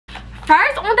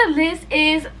First on the list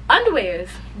is underwears.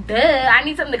 Duh, I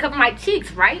need something to cover my cheeks,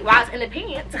 right? While I was in the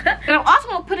pants. And I'm also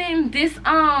gonna put in this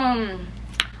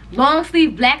long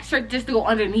sleeve black shirt just to go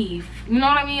underneath. You know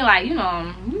what I mean? Like, you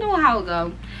know how it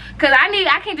go. Cause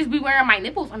I can't just be wearing my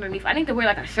nipples underneath. I need to wear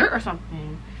like a shirt or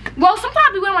something. Well, sometimes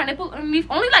I be wearing my nipples underneath.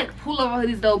 Only like pullover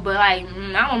hoodies though, but like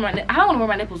I don't want to wear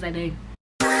my nipples that day.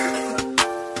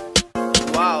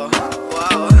 Wow,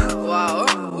 wow, wow,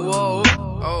 whoa,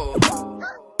 oh.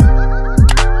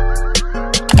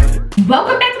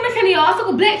 Welcome back to my channel, y'all.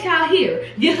 Localblackchild here.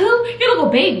 You who? You little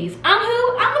babies. I'm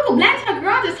who? I'm Localblackchild,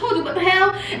 girl. I just told you what the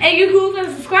hell. And you who's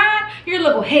gonna subscribe? You're a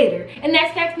little hater. And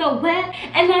that's facts nowhere.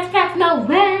 And that's facts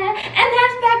nowhere. And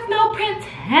that's facts no print.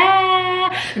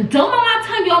 Don't mind my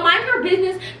tongue, y'all. Mind your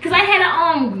business. Cause I had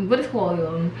a what is it called,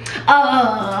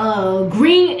 y'all?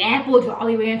 Green apple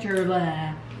Jolly Rancher.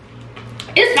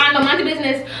 It's fine, don't mind your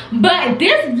business. But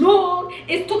this vlog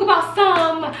is talk about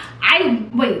some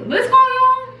wait, what is it called, y'all?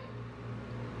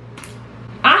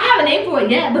 I don't have a name for it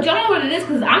yet, but y'all know what it is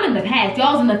because I'm in the past.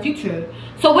 Y'all's in the future.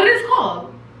 So what is it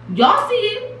called? Y'all see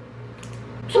it.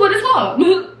 So what is it called?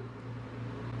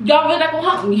 Y'all really not gonna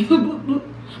help me.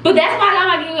 But that's why y'all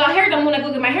not getting y'all hair done when I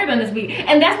go get my hair done this week.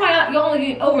 And that's why y'all only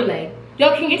getting overlay.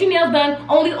 Y'all can get your nails done,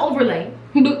 only overlay.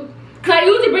 Cause I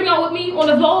usually bring y'all with me on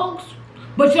the vlogs,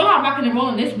 but y'all not rocking and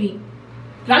rolling this week.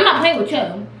 Cause I'm not playing with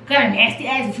y'all. Got a nasty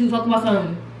attitude talking about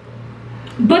something.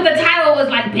 But the title was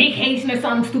like baecation or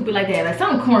something stupid like that. Like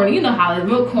something corny. You know how it's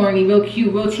real corny, real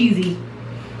cute, real cheesy.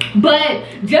 But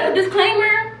just a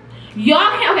disclaimer,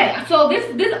 y'all can okay, so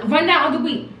this rundown of the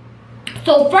week.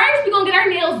 So first we're gonna get our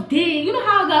nails did. You know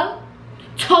how it go.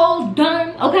 Toes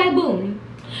done, okay, boom.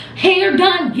 Hair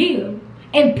done, yeah.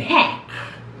 And pack.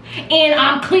 And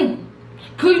I'm clean.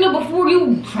 Cause you know before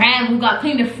you travel, you gotta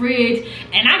clean the fridge.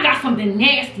 And I got something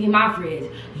nasty in my fridge.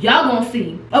 Y'all gonna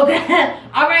see, okay?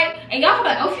 Alright, and y'all be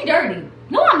like, oh, she dirty.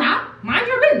 No, I'm not. Mind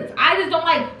your business. I just don't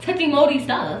like touching moldy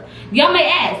stuff. Y'all may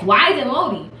ask, why is it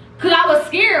moldy? Cause I was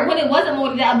scared when it wasn't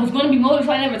moldy that it was gonna be moldy,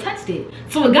 so I never touched it.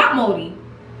 So it got moldy.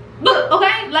 Look,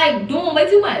 okay? Like doing way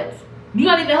too much. You're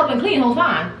not even helping clean the whole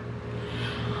time.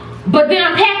 But then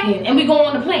I'm packing and we going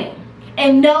on the plane.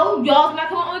 And no, y'all's not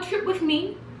coming on a trip with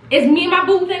me. It's me and my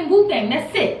boo thing,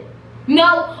 that's it. No,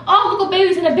 all little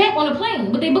babies in the back on the plane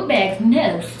with their book bags.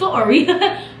 No, sorry.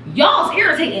 Y'all's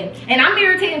irritating. And I'm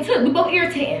irritating too. We both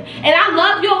irritating. And I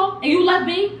love y'all and you love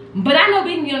me. But I know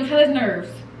being on each other's nerves.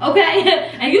 Okay?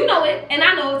 And you know it. And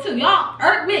I know it too. Y'all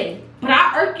irk me. But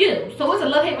I irk you. So it's a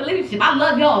love-hate relationship. I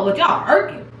love y'all, but y'all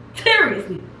irking.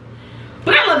 Seriously.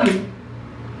 But I love you.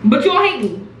 But y'all hate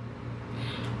me.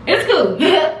 It's cool.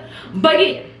 But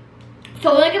yeah.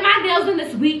 So look at my nails in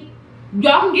this week.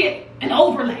 Y'all can get an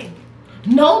overlay.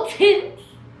 No tips.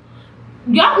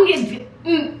 Y'all can get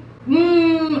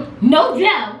no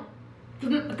gel.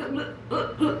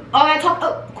 All that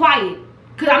talk quiet.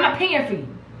 Cause I'm not paying for you.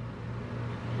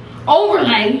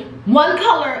 Overlay, one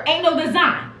color, ain't no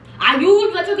design. I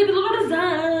usually let you get a little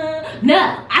design.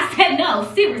 No, I said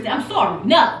no. Seriously, I'm sorry.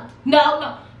 No.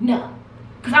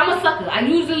 Cause I'm a sucker. I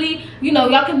usually,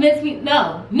 y'all convince me.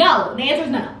 No. The answer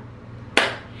is no.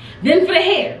 Then for the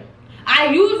hair,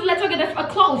 I usually let y'all get a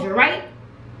closure, right?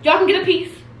 Y'all can get a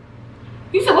piece.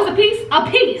 You said what's a piece? A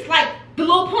piece, like the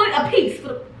little point, a piece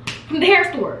from the hair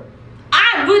store.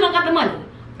 I really don't got the money.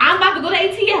 I'm about to go to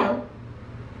ATL,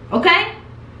 okay?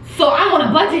 So I'm on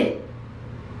a budget.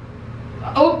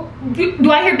 Oh,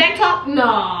 do I hear back talk? No,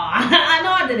 I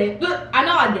know I didn't. Look, I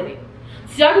know I didn't.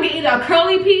 So y'all can get either a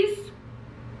curly piece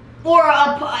or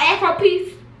a afro piece.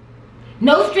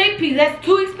 No straight piece, that's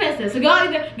too expensive. So y'all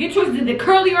either get choices either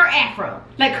curly or afro.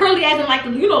 Like curly as in like,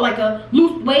 like a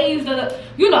loose waves or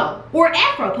or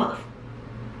afro puff.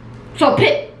 So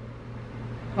pick,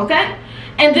 okay?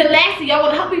 And then lastly, y'all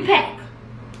wanna help me pack.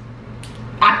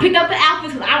 I picked up the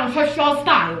outfits because I don't trust y'all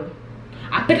style.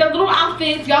 I picked up little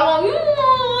outfits, y'all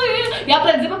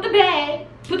better zip up the bag,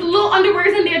 put the little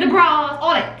underwears in there, the bras,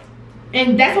 all that.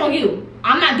 And that's on you.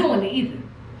 I'm not doing it either.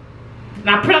 And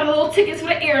I put out the little tickets for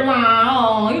the airline.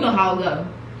 Oh, you know how it goes.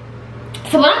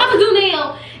 So what I'm about to do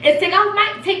now is take off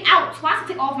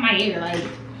my hair. Like,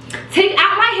 take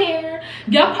out my hair.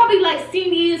 Y'all probably like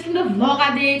seen these from the vlog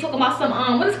I did talking about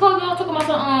some what is it called, y'all? Talking about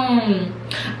some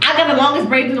I got the longest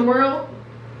braids in the world.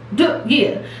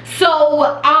 Yeah. So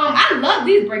I love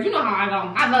these braids. You know how I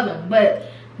go. I love them, but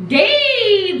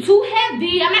they too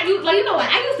heavy. I'm not used, like,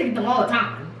 I used to get them all the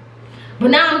time,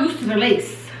 but now I'm used to the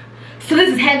lace. So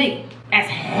this is heavy as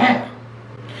hell.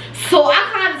 So I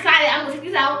kind of decided I'm gonna take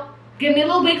these out, give me a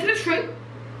little wig to the trip,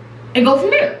 and go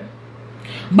from there.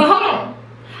 But hold on,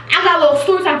 I got a little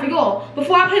story time for y'all.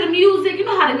 Before I play the music, you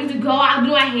know how the music go. I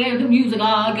do my hair, the music,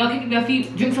 y'all kick their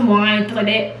feet, drink some wine, stuff like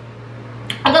that.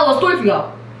 I got a little story for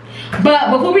y'all.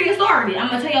 But before we get started, I'm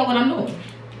gonna tell y'all what I'm doing.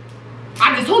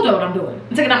 I just told y'all what I'm doing.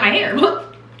 I'm taking out my hair.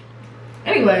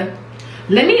 Anyway,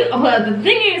 the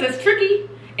thing is, it's tricky.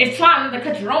 It's trying to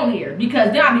cut your own hair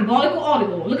because then I'll be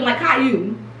audible, looking like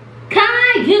Caillou.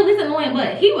 Caillou, he's annoying,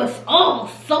 but he was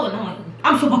so annoying.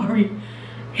 I'm sorry.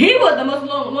 He was the most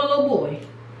little boy.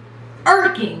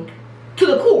 Irking to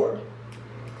the core.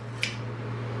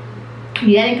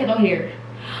 Yeah, I didn't cut no hair.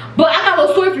 But I got a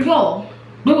little story for y'all.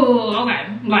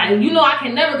 Okay. Like, you know I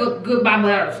can never go goodbye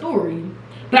without a story.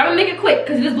 But I'm gonna make it quick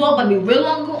because this vlog might be real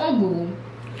long ago on Google.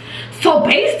 So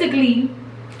basically,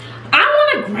 I'm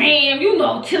on a gram, you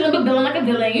know, chilling but billing like a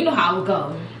villain. You know how it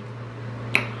goes.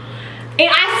 And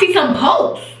I see some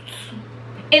posts.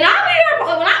 And I'll be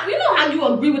there, you know how you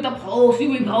agree with the post, you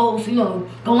repost, you know,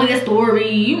 go on your story,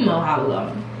 you know how it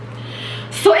goes.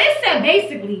 So it said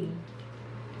basically,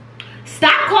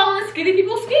 stop calling skinny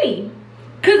people skinny.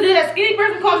 Because if a skinny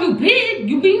person calls you big,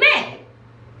 you be mad.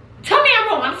 Tell me I'm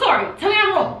wrong, I'm sorry, tell me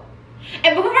I'm wrong.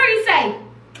 And before you say,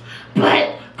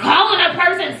 but calling a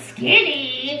person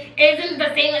skinny isn't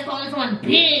the same as calling someone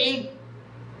big.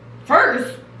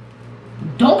 First,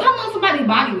 don't comment on somebody's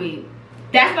body weight.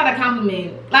 That's not a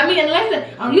compliment. I mean, unless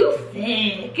it's, oh, you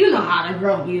thick. You know how to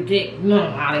grow your dick. You know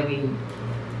how to be.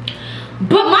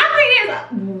 But my thing is,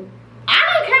 I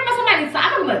don't care about somebody's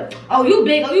size. I'm like, oh, you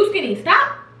big, oh, you skinny.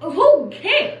 Stop. Who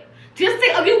cares? Just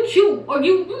say, oh, you cute, or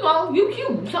you know, you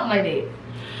cute. Something like that.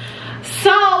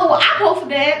 So, I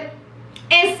posted that.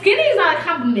 And skinny is not a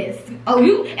compliment. Oh,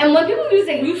 you, and when people do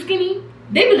say you skinny,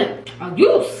 they be like, oh,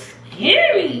 you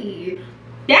skinny.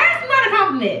 That's not a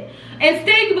compliment.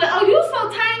 Instead, you be like, oh, you so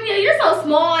tiny, you're so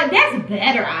small. That's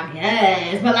better, I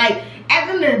guess. But like, at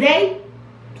the end of the day,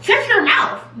 shut your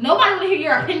mouth. Nobody want to hear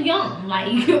your opinion.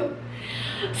 Like,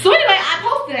 so anyway, I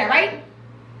posted that, right?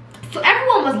 So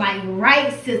everyone was like,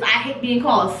 right, sis, I hate being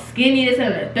called skinny, this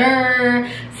and the third.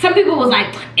 Some people was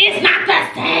like, it's not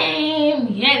the same.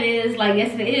 Yeah, it is. Like,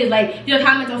 yes, it is. Like, you're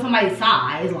commenting on somebody's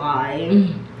size. Like,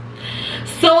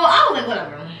 so I was like,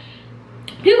 whatever.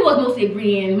 People was mostly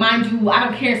agreeing. Mind you, I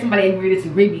don't care if somebody agree or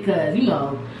disagree because, you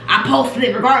know, I posted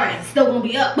it regardless. It's still gonna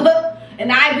be up.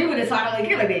 And I agree with it, so I don't really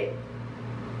care like that.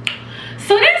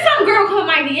 So then some girl come in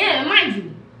my DM, mind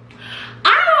you,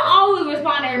 I don't always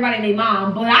respond to everybody and their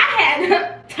mom, but I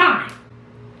had time.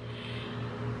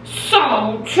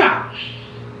 So, child,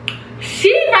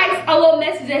 she writes a little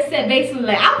message that said basically,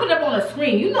 like, I'll put it up on the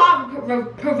screen. You know I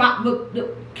provide,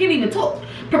 can't even talk.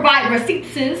 Provide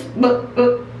receipts, but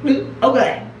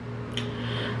okay.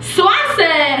 So I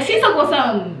said, she's talking about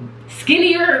some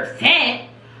skinnier fat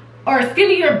or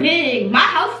skinnier big. My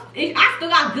health, I still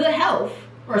got good health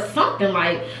or something.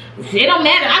 Like, it don't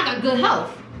matter, I got good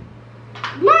health.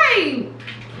 Like,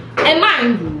 and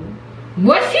mind you,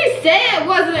 what she said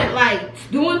wasn't like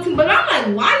doing too, but I'm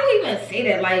like, why do you even say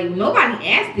that? Like, nobody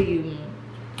asked you.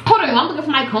 Hold on, I'm looking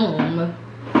for my comb.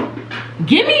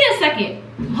 Give me a second.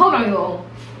 Hold on, y'all.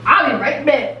 I'll be right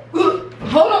back.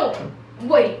 Hold on.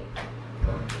 Wait.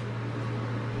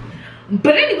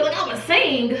 But anyway, like I was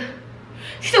saying,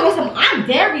 she said, well, I'm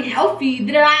very healthy.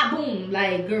 Boom.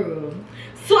 Like, girl.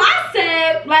 So I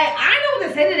said, like, I know what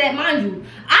to say to that, mind you.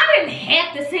 I didn't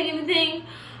have to say anything,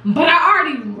 but I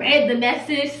already read the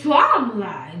message. So I'm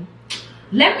like,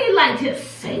 let me, like,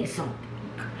 just say something.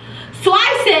 So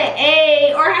I said,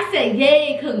 hey, or I said,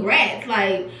 yay, congrats.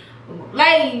 Like,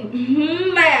 okay,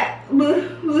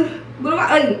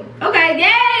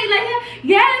 yay, like,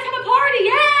 yeah, let's have a party,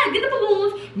 yeah, get the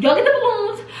balloons, y'all get the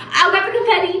balloons, I'll get the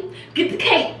confetti, get the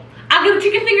cake, I'll get the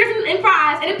chicken fingers and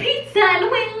fries, and the pizza and the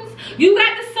wings, you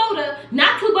got the soda,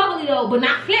 not too bubbly though, but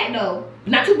not flat though,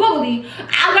 not too bubbly,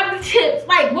 I got the chips,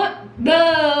 like, what?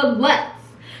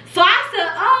 So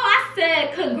I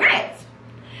said, congrats.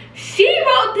 She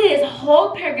wrote this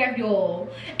whole paragraph, y'all,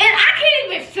 and I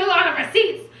can't even show all the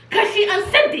receipts, because she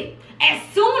unsent it. As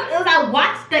soon as I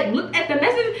watched, like, looked at the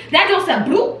message, that just said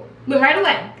bloop, went right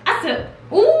away. I said,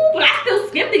 ooh, but I still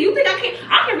skimmed it. You think I can't?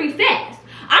 I can read fast.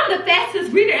 I'm the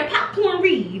fastest reader in popcorn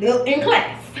read in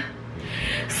class.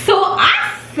 So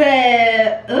I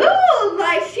said, ooh,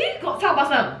 like, she's gonna talk about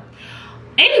something.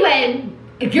 Anyway,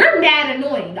 you're mad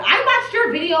annoying. I watched your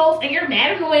videos and you're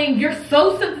mad annoying. You're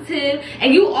so sensitive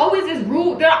and you always is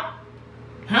rude.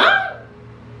 Huh?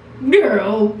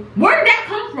 Girl, where did that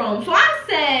come from? So I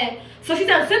said, so she's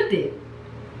unsent it.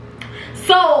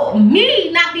 So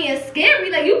me not being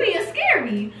scary, like you being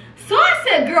scary. So I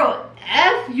said, girl,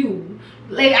 F you.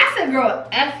 Like I said, girl,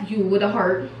 F you with a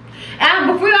heart. And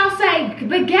before y'all say,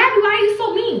 but Gabby, why are you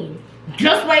so mean?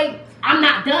 just wait, I'm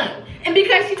not done. And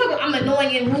because she told me I'm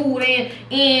annoying and rude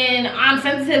and I'm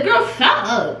sensitive, girl, shut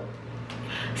up.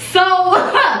 So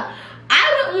I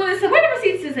went on and said, where the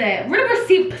receipts is at? Where the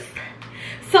receipts?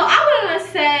 So I went on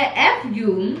and said, F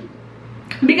you.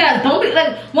 Because don't be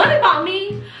like, one thing about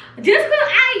me, just because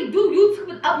I do YouTube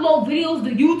and upload videos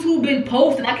to YouTube and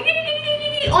post and on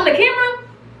the camera,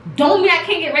 don't mean I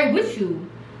can't get right with you.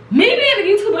 Maybe in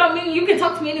the YouTube, but I mean you can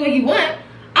talk to me any way you want.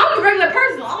 I'm a regular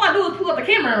person. All I do is pull up the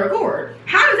camera and record.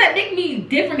 How does that make me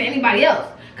different than anybody else?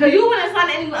 Because you wouldn't sign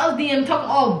anyone else DM talking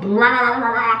all blah, blah,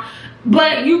 blah,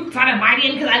 but you try to buy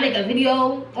in because I make a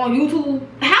video on YouTube.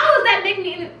 How does that make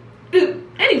me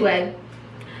anyway?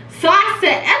 So I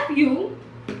said, F you,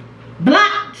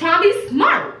 block, trying to be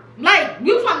smart. Like,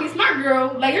 you trying to be smart,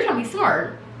 girl. Like, you're trying to be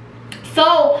smart.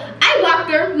 So I blocked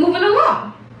her, moving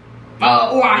along.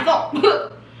 Or I thought.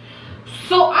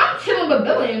 So I'm chilling with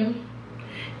Billy.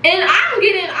 And I don't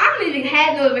even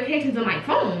have notifications on my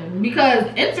phone because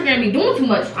Instagram be doing too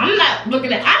much. I'm not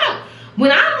looking at,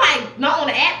 when I'm like not on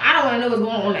the app, I don't want to know what's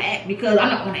going on the app because I'm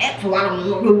not on the app, so I don't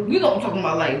know, you know what I'm talking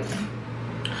about, like.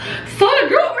 So the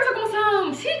girl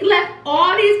she left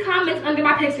all these comments under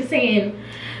my picture saying,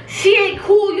 she ain't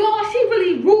cool, y'all, she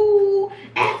really rude,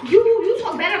 F you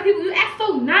talk bad about people, you act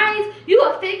so nice, you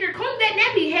a faker, comb that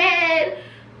nappy head,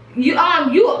 you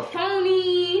a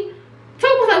phony,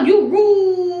 talk about you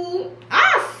rude.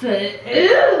 I said,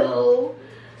 ew.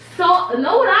 So,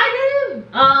 know what I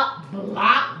did?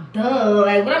 Block, duh.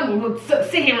 Like, what, I'm gonna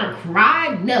sit here and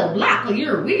cry? No, block, cause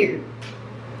you're weird.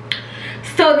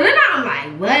 So then I'm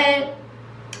like, what?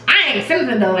 I ain't saying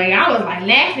nothing though. Like, I was like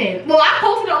laughing. Well, I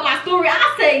posted it on my story.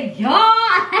 I said, y'all.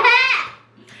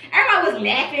 Everybody was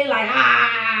laughing, like,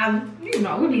 you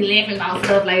know, we be laughing about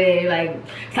stuff like that. Like,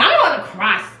 so I'm gonna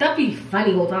cry. Stuff be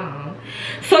funny all the time.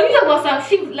 So you know what's up?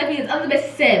 She left me this other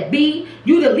message said, B,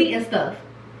 you deleting stuff.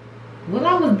 Well,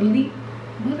 I was delete.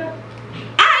 What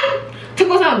I took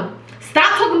on something.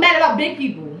 Stop talking bad about big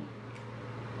people.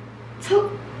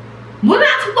 What did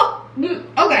I talk?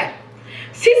 Okay.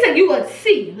 She said you a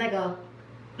C, like girl,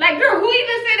 who even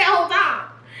said that whole time?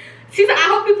 She said, I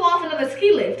hope you fall off another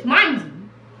ski lift. Mind you,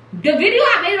 the video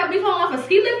I made about me falling off a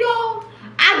ski lift, y'all,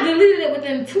 I deleted it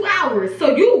within 2 hours.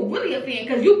 So you really a fan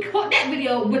because you caught that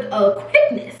video with a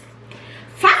quickness.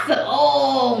 So I said,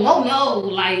 oh no,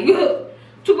 like,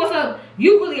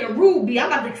 you really a rude B. I'm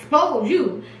about to expose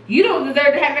you. You don't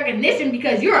deserve to have recognition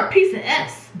because you're a piece of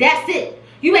S. That's it.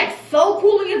 You act so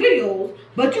cool in your videos,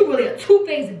 but you really a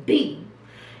two-faced B.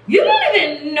 You don't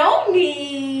even know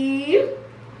me.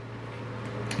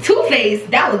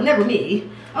 Two-faced, that was never me.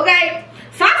 Okay?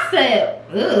 So I said,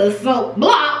 ugh, so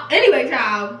block. Anyway,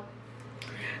 child.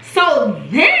 So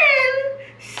then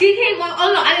she came on.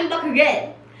 Oh no, I didn't block her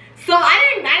yet. So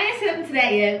I didn't say nothing to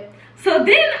that yet. So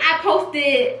then I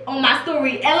posted on my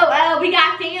story, LOL, we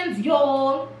got fans,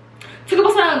 y'all. Talk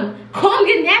about some comb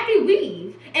your nappy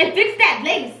weave and fix that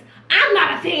lace. I'm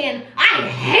not a fan. I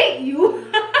hate you.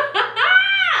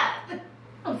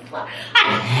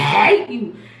 I hate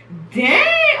you.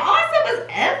 Dang, awesome as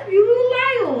F you,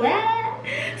 like what?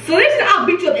 So they said I'll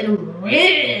beat you up in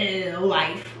real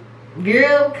life.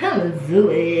 Girl, come and do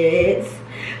it.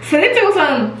 So they took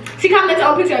some, she commented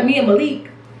on a picture of me and Malik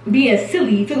being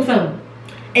silly, took some,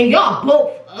 and y'all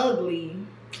both ugly.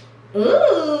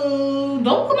 Ooh,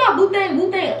 don't come out Boo Thang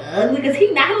ugly, cause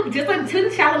he not just like Tuna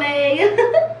Chalamet.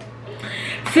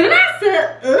 So then I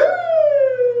said,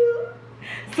 ooh.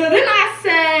 So then I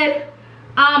said,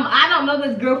 I don't know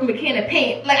this girl from a can of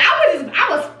paint. Like I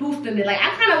was boosting it. Like I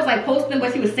kind of was like posting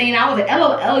what she was saying. I was like,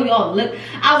 LOL, y'all look.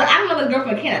 I was like, I don't know this girl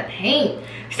from a can of paint.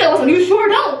 She said, well, you sure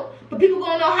don't. But people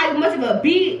gonna know how much of a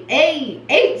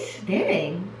B-A-H.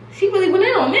 Dang, she really went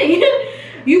in on me.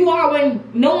 You are when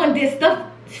no one did stuff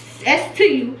S to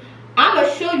you. I'ma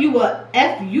show you a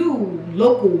F-U,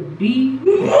 local B. So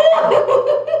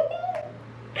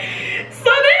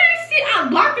then I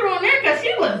blocked her on there because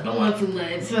she was doing too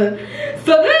much. So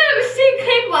then she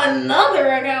came with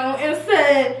another account and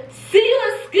said, see you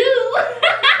in school.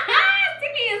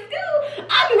 See me in school.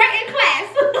 I'll be right in class.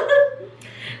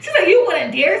 She said, you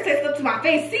wouldn't dare say stuff to my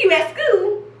face. See you at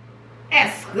school. At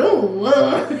school?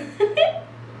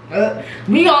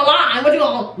 Me online. What you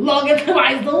gonna log into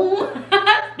my Zoom?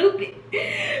 Stupid.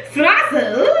 So I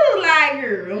said, ooh, like,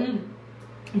 girl,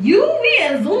 you be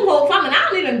in Zoom whole time and I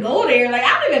don't even go there. Like,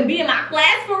 I don't even be in my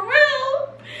class for real.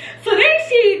 So then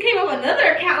she came up with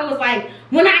another account and was like,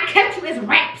 when I catch you, it's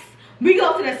raps. We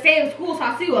go to the same school, so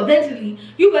I see you eventually.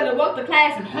 You better walk to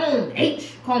class and home.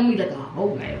 H called me like a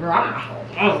hoe, man, girl. I'm not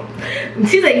home.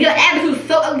 She said, your attitude's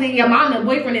so ugly and your mom and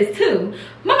boyfriend is too.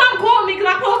 My mom called me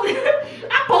because I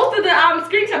posted the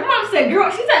screenshot. My mom said,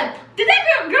 girl, she said, did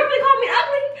that girl really call me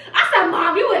ugly? I said,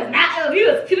 mom, you was not ugly.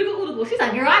 You was cuticle. She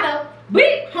said, girl, I know.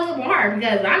 We hung up on her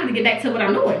because I need to get back to what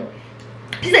I'm doing.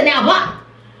 She said, now block.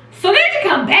 So then she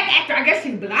come back after I guess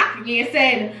she blocked me and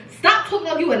said, stop talking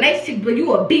like you a nice chick, but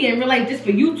you a B in real life just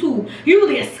for YouTube. You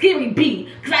really a scary B.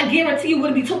 Cause I guarantee you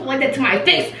wouldn't be talking like that to my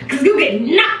face. Cause you get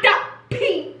knocked out,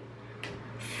 P.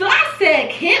 So I said,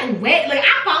 can't wait. Like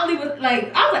I finally was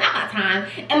like, I was like, I got time.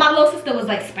 And my little sister was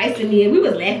like spicing me and we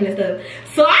was laughing and stuff.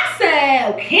 So I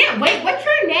said, can't wait, what's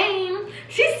your name?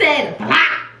 She said,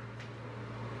 block.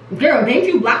 Girl, didn't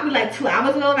you block me like 2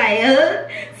 hours ago? Like,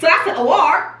 So I said,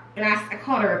 OR. And I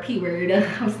called her a P word.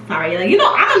 I'm sorry. Like, you know,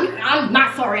 I'm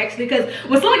not sorry actually, because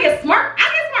when someone gets smart, I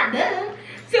get smart. Duh.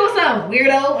 She was some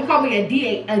weirdo and called me a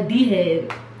D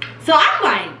head. So I'm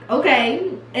like,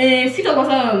 okay. And she talked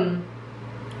about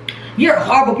you're a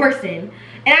horrible person.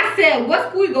 And I said, what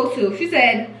school you go to? She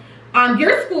said,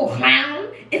 your school, clown.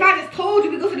 If I just told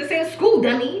you we go to the same school,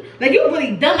 dummy. Like, you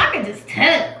really dumb. I can just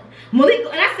tell. Malik,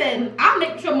 and I said, I'll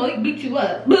make sure Malik beat you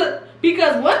up. But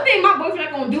because one thing my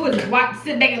boyfriend not gonna do is just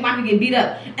sit back and watch me get beat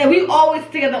up. And we always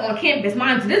together on campus.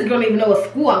 Mind you, this girl don't even know what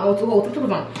school I go to.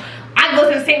 I go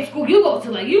to the same school you go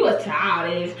to. Like, you a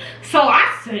childish. So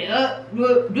I said,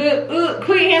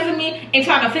 put your hands on me and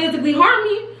try to physically harm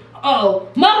me. Oh,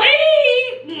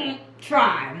 Malik!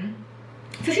 Try.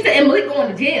 So she said, and Malik going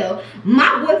to jail.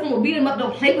 My boyfriend will beat him up.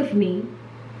 Don't play with me.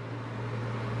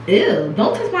 Ew,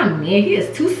 don't touch my man. He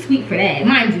is too sweet for that.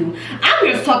 Mind you,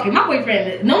 I'm just talking. My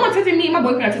boyfriend, no one touching me. My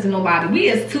boyfriend not touching nobody. We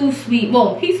is too sweet.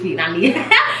 Well, he's sweet, not me. He don't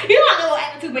have no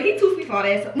attitude, but he's too sweet for all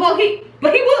that. Well,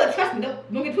 but he would, trust me.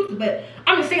 Don't get twisted. But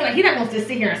I'm just saying, like, he's not gonna just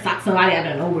sit here and sock somebody out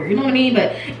of nowhere. You know what I mean?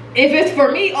 But if it's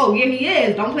for me, oh yeah, he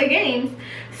is. Don't play games.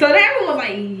 So then everyone was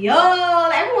like, yo,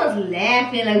 everyone's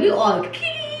laughing. Like, we all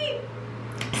key.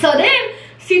 So then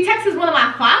she texts one of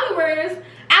my followers.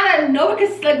 I don't know,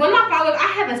 because like one of my followers, I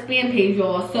have a spam page,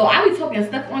 y'all, so I be talking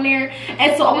stuff on there,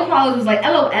 and so all my followers was like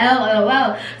LOL,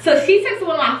 LOL. So she texted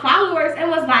one of my followers and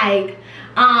was like,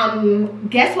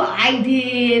 guess what I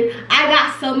did? I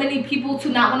got so many people to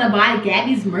not want to buy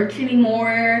Gabby's merch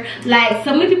anymore. Like,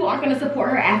 so many people aren't gonna support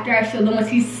her after I showed them what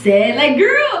she said. Like,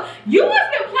 girl, you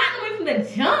must been plotting away from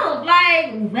the jump.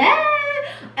 Like, what?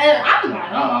 And I'm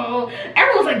like, oh.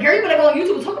 Everyone's like, girl, you better go on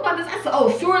YouTube and talk about this. I said,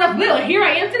 oh, sure enough, will. And here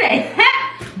I am today.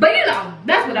 But you know,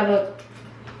 that's whatever.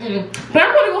 But I'm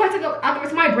gonna go ahead and take up the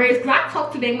rest of my braids because I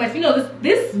talk too dang much. You know,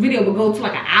 this video will go to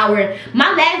like an hour.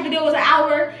 My last video was an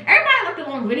hour. Everybody like the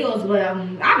long videos, but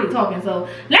I'll be talking. So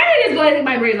let me just go ahead and take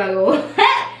my braids out.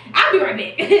 I'll be right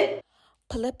back.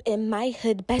 Pull up in my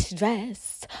hood best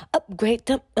dress. Upgrade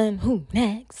them and who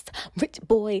next? Rich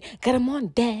boy, got him on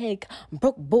deck.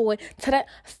 Broke boy, to that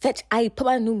fetch. I put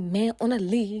my new man on a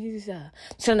leash.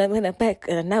 Turn him in the back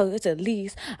and now it's a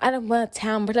lease. I don't want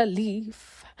town but a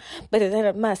leaf. But then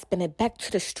I must spin it back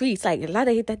to the streets like la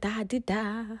da da da da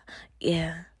da.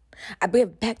 Yeah. I bring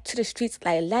it back to the streets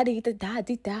like la da da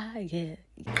da da. Yeah.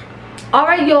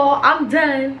 Alright, y'all, I'm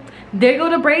done. There go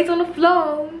the braids on the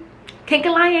floor. Can't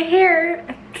get line your hair.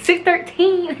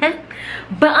 613.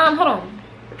 But hold on.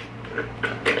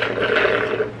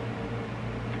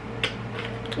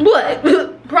 What?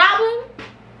 Problem?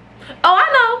 Oh, I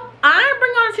know. I ain't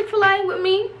bring on a Chick-fil-A with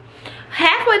me.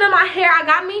 Halfway done my hair, I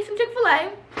got me some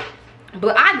Chick-fil-A.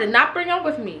 But I did not bring on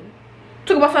with me.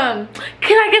 Talk about something.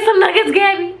 Can I get some nuggets,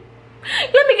 Gabby?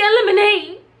 Let me get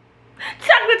lemonade.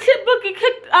 Chocolate chip cookie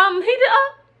cooked, heated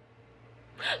up.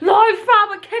 Large fry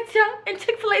with ketchup and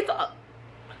Chick-fil-A sauce.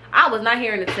 I was not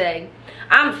hearing it say.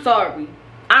 I'm sorry.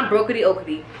 I'm brokety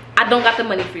okety. I don't got the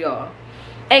money for y'all.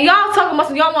 And y'all talking about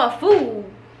some y'all want food,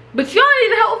 but y'all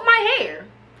need help with my hair.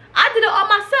 I did it all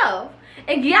myself.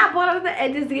 And yeah, I bought out the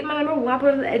edges to get my number one. I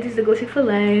bought out the edges to go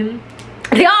Chick-fil-A.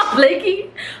 They all flaky,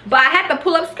 but I had to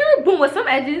pull up skirt boom with some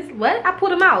edges. What? I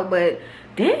pulled them out, but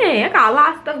dang, I got a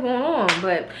lot of stuff going on.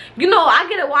 But you know, I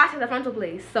get it washed at the frontal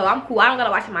place, so I'm cool. I don't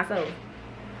gotta wash it myself.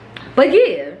 But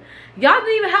yeah, y'all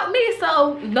didn't even help me,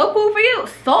 so no food for you.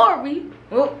 Sorry.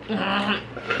 Oh.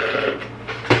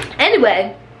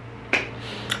 Anyway,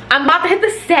 I'm about to hit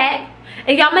the sack,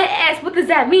 and y'all may ask, what does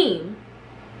that mean?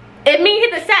 It means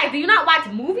hit the sack. Do you not watch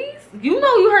movies? You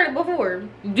know you heard it before.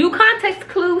 Do context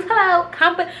clues. Hello.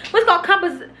 What's called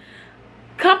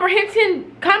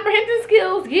comprehension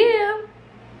skills. Yeah.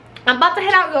 I'm about to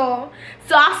head out, y'all.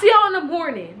 So I'll see y'all in the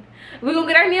morning. We're gonna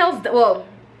get our nails, well,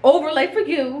 overlay for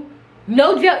you.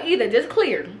 No gel either, just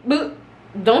clear. But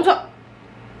don't talk.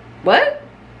 What?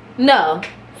 No.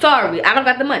 Sorry, I don't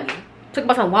got the money. Talk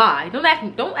about some why. Don't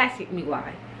ask me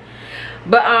why.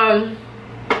 But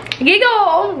here you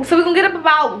go. So we're gonna get up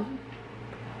about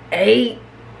 8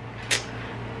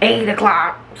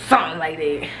 o'clock, something like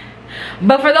that.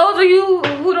 But for those of you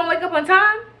who don't wake up on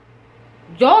time,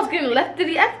 y'all's getting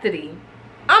leftity-eftity.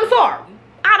 I'm sorry.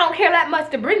 I don't care that much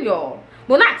to bring y'all.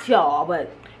 Well, not y'all,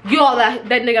 but y'all that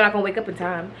nigga not gonna wake up in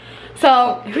time.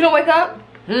 So if you don't wake up,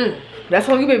 that's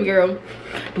on you, baby girl.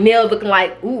 Nails looking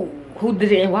like, ooh, who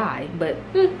did it and why? But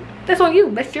that's on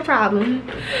you. That's your problem.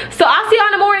 So I'll see y'all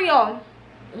in the morning, y'all.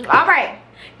 All right.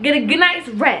 Get a good night's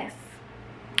rest.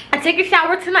 And take a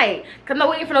shower tonight, because I'm not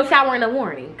waiting for no shower in the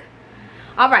morning.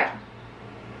 All right.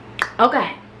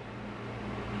 Okay.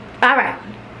 All right.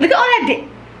 Look at all that dick.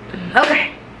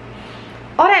 Okay.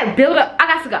 All that build up. I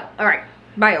got to go. All right.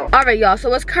 Bye, y'all. All right, y'all.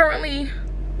 So it's currently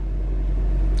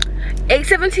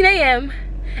 8:17 a.m.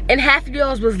 and half of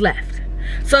yours was left.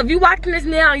 So if you watching this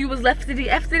now and you was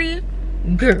leftity-eftity,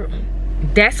 girl,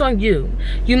 that's on you.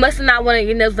 You must not want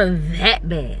your nails done that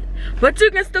bad. But you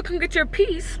can still come get your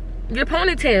piece, your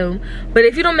ponytail. But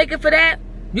if you don't make it for that,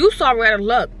 you sorry out of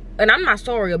luck. And I'm not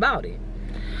sorry about it.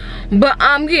 But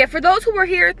yeah, for those who were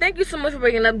here, thank you so much for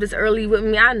waking up this early with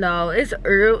me. I know it's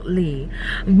early,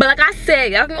 but like I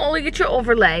said, y'all can only get your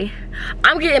overlay.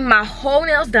 I'm getting my whole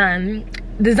nails done,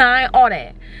 design, all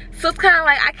that. So it's kind of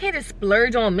like I can't just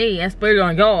splurge on me and splurge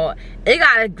on y'all. It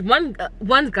gotta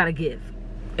one's gotta give,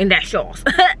 and that's yours.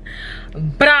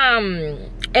 But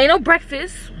ain't no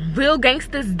breakfast. Real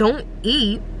gangsters don't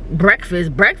eat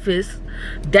breakfast.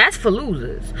 That's for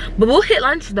losers. But we'll hit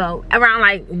lunch though around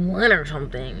like 1 or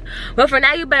something. But for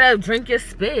now, you better drink your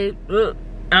spit.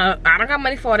 I don't got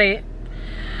money for that.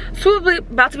 So we're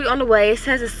about to be on the way. It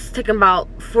says it's taking about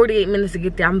 48 minutes to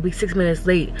get there. I'm gonna be 6 minutes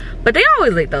late, but they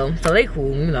always late though, so they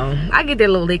cool, you know. I get there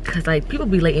a little late because like people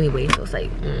be late anyway, so it's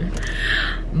like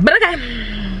but okay.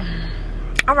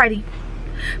 Alrighty,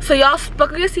 so y'all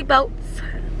buckle your seatbelts,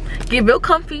 get real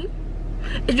comfy.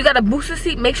 If you got a booster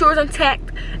seat, make sure it's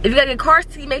intact. If you got your car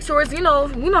seat, make sure it's, you know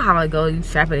how it goes. You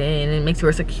strap it in and make sure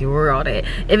it's secure, all that.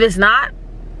 If it's not,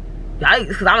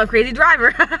 because I'm a crazy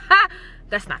driver.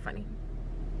 That's not funny.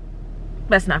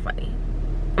 That's not funny.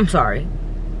 I'm sorry.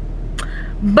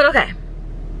 But okay.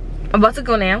 I'm about to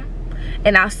go now.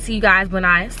 And I'll see you guys when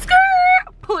I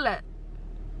pull up.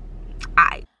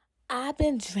 I've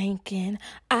been drinking.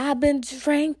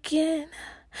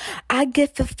 I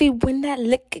get filthy when that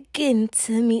liquor get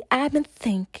into me. I've been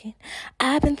thinking.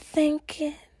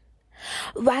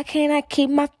 Why can't I keep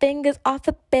my fingers off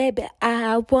it, baby?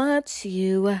 I want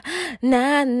you,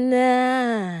 nah,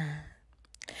 nah.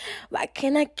 Why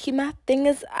can't I keep my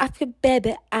fingers off you,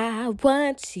 baby? I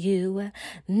want you,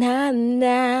 nah,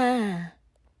 nah.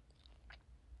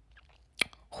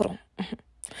 Hold on.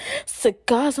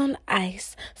 Cigars on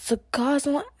ice.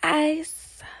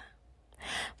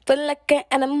 Feel like an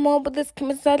animal with this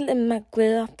chemical in my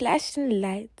grill. Flashing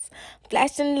lights.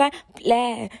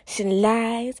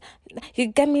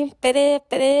 You got me fitted,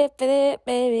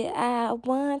 baby. I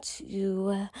want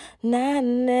you, nah,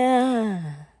 nah.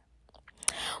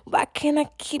 Why can't I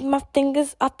keep my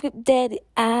fingers off you, daddy?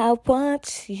 I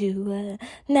want you,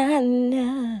 nah,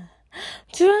 nah.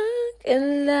 Drunk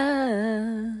in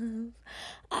love,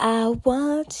 I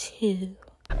want you.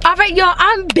 All right, y'all,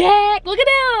 I'm back. Look at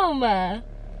them.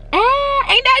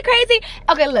 Ain't that crazy?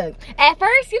 Okay, look. At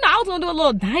first, I was gonna do a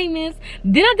little diamonds.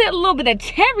 Then I did a little bit of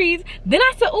cherries. Then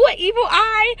I said, ooh, an evil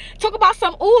eye. Talk about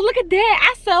some, ooh, look at that.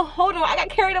 I said, hold on, I got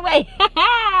carried away.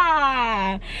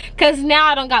 Because now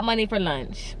I don't got money for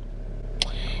lunch.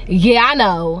 Yeah, I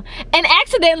know. And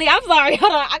accidentally, I'm sorry.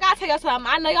 Hold on, I gotta tell y'all something.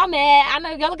 I know y'all mad. I know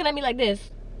y'all looking at me like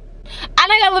this. I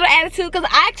know y'all a little attitude because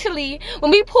actually,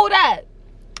 when we pulled up,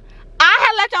 I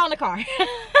had left y'all in the car.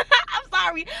 I'm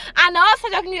sorry. I know I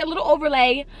said y'all can get a little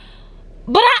overlay,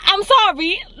 but I'm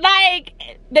sorry. Like,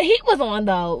 the heat was on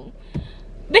though.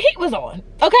 The heat was on.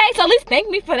 Okay, so at least thank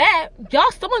me for that.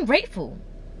 Y'all still ungrateful.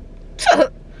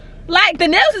 Like, the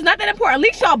nails is not that important. At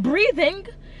least y'all breathing,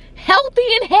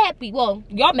 healthy and happy. Well,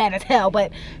 y'all mad as hell,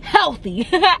 but healthy.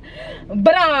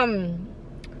 But don't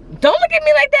look at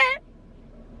me like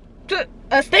that.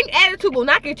 A stink attitude will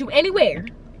not get you anywhere.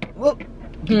 Well,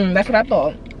 that's what I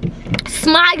thought.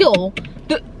 Smile.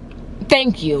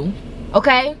 Thank you.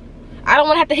 Okay? I don't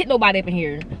want to have to hit nobody up in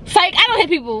here. Psych, I don't hit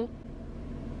people.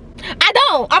 I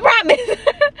don't, I promise.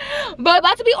 But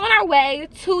about to be on our way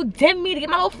to Demi to get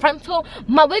my little frontal.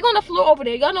 My wig on the floor over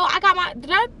there. Y'all know I got my, did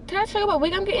I show you what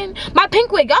wig I'm getting? My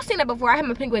pink wig. Y'all seen that before. I had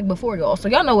my pink wig before, y'all. So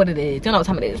y'all know what it is. Y'all know what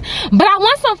time it is. But I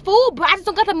want some food, but I just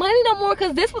don't got the money no more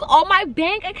because this was on my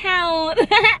bank account.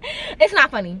 It's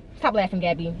not funny. Stop laughing,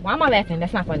 Gabby. Why am I laughing?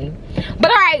 That's not funny. But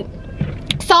alright.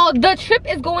 So the trip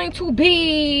is going to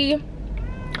be,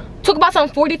 took about some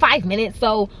 45 minutes.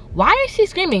 So why is she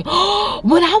screaming?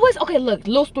 When I was, okay, look,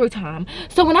 little story time.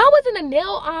 So when I was in the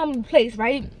nail place,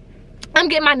 right, I'm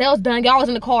getting my nails done. Y'all was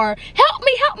in the car.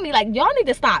 Help me. Like, y'all need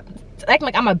to stop acting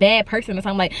like I'm a bad person or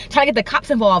something, like trying to get the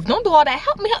cops involved. Don't do all that.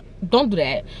 Help me. Don't do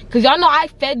that, because y'all know I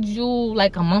fed you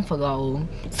like a month ago.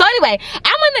 So anyway,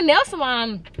 I'm in the nail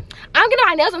salon. I'm getting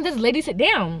my nails and this lady sit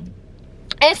down.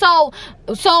 And so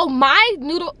my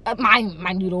nail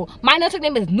tech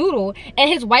name is Noodle, and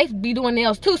his wife be doing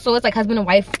nails too, so it's like husband and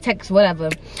wife text, whatever.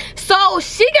 So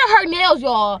she get her nails,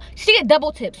 y'all, she get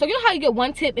double tips. So you know how you get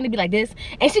one tip and it be like this,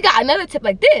 and she got another tip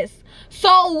like this.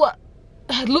 So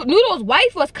Noodle's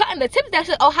wife was cutting the tips down.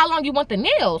 She said, oh, how long you want the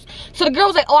nails? So the girl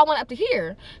was like, oh, I want up to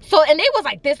here. So, and they was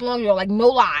like this long, y'all, like no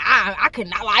lie, I could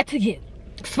not lie to you.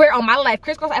 Swear on my life,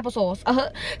 crisscross applesauce.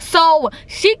 So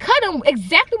she cut him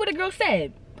exactly what the girl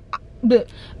said.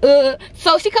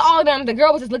 So she cut all of them. The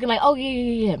girl was just looking like, oh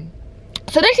yeah.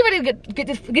 So then she ready to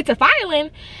get to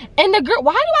filing, and the girl,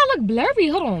 why do I look blurry?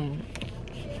 Hold on.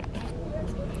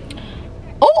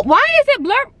 Oh, why is it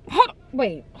blur?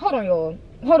 Hold on, y'all.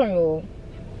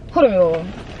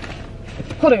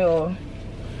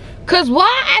 Cause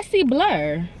why I see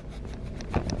blur?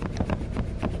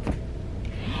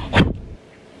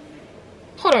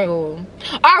 Hold on, y'all.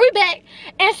 Alright, we back.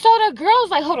 And so the girl's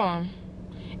like, hold on.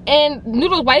 And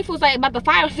Noodle's wife was like about to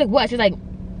fire. She's like, what? She's like,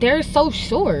 they're so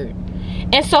short.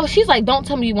 And so she's like, don't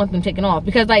tell me you want them taken off,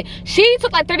 because like she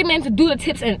took like 30 minutes to do the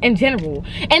tips in general,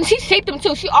 and she shaped them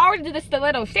too. She already did the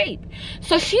stiletto shape.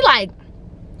 So she like,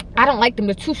 I don't like them,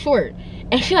 they're too short.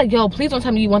 And she like, yo, please don't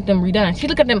tell me you want them redone. She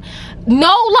looked at them, no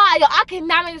lie, yo, I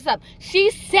cannot make this up. She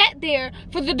sat there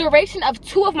for the duration of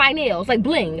 2 of my nails, like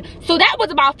bling. So that was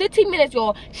about 15 minutes,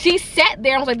 y'all. She sat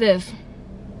there and was like this.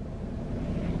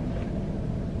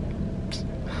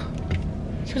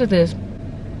 She was like this.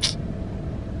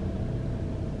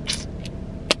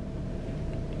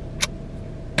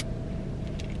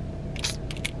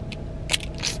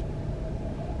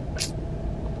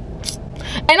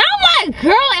 And I'm like,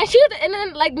 girl, and she was, and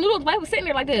then like Noodle's wife was sitting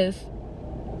there like this.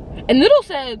 And Noodle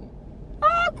said,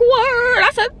 awkward. I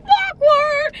said,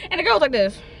 awkward. And the girl was like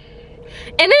this.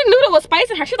 And then Noodle was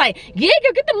spicing her. She's like, yeah,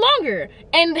 girl, get them longer.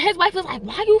 And his wife was like,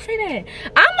 why you say that?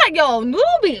 I'm like, yo,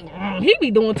 Noodle he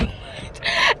be doing too much.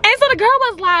 And so the girl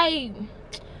was like,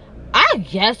 I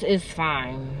guess it's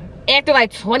fine. After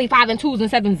like 25 and 2s and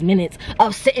 7s minutes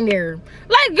of sitting there.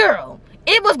 Like, girl,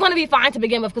 it was gonna be fine to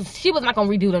begin with, because she was not gonna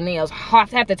redo the nails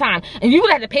half the time, and you would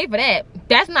have to pay for that.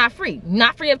 That's not free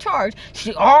of charge.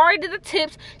 She already did the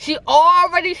tips, she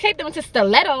already shaped them into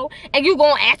stiletto, and you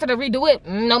gonna ask her to redo it?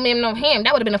 No ma'am, no ham.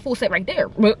 That would have been a full set right there.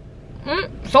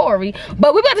 Sorry,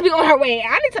 but we about to be on our way.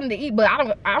 I need something to eat, but I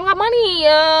don't got money,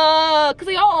 cause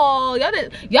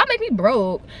y'all make me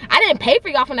broke. I didn't pay for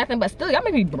y'all for nothing, but still y'all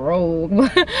make me broke. We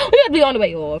got to be on the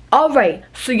way, y'all. All right,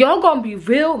 so y'all gonna be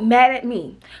real mad at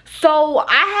me. So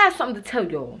I have something to tell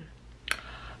y'all.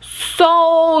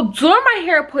 So during my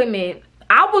hair appointment,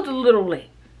 I was a little late.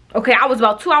 Okay, I was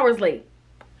about 2 hours late,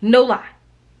 no lie.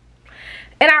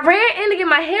 And I ran in to get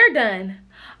my hair done,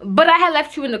 but I had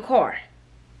left you in the car.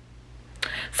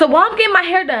 So while I'm getting my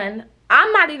hair done,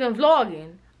 I'm not even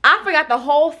vlogging. I forgot the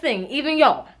whole thing, even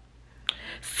y'all.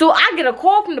 So I get a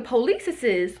call from the police that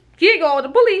says, here you go, the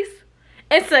police.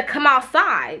 And said, come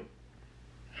outside.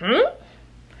 I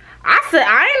said,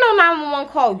 I ain't no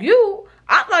 911 call you.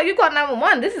 I thought you called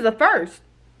 911. This is the first.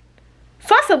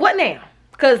 So I said, what now?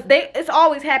 Because it's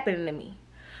always happening to me.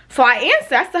 So I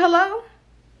answered. I said, hello?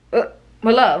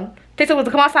 Hello. They said, well,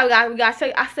 to come outside, we got to show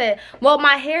you. I said, well,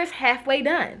 my hair's halfway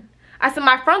done. I said,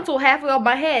 my frontal halfway off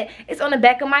my head. It's on the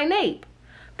back of my nape.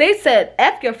 They said,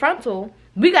 F your frontal.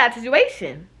 We got a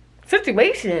situation. So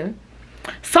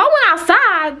I went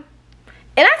outside,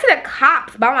 and I see the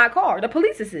cops by my car. The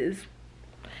police is.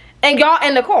 And y'all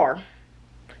in the car.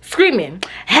 Screaming,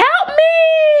 help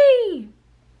me!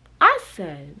 I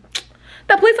said,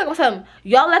 the police like, something.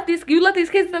 You left these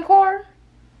kids in the car?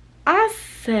 I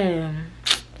said,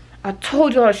 I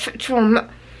told y'all to shut your mouth.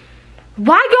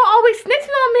 Why y'all always snitching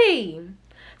on me?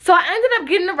 So I ended up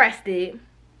getting arrested,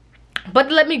 but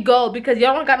they let me go because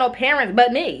y'all don't got no parents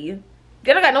but me.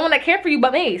 Y'all don't got no one that care for you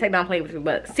but me. It's like, I'm playing with you,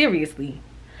 but seriously.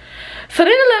 So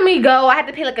then they let me go. I had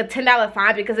to pay like a $10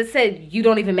 fine because it said you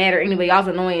don't even matter anyway. Y'all was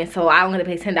annoying, so I only had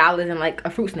to pay $10 and like a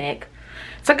fruit snack.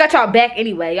 So I got y'all back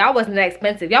anyway. Y'all wasn't that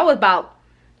expensive. Y'all was about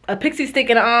a pixie stick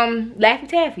and a Laffy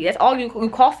Taffy. That's all you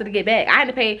costed to get back. I had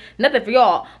to pay nothing for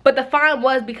y'all. But the fine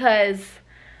was because,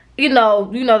 you know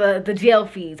the jail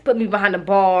fees. Put me behind the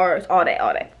bars, all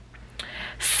that.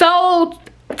 So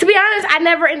to be honest, I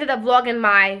never ended up vlogging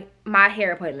my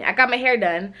hair appointment. I got my hair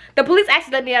done. The police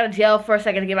actually let me out of jail for a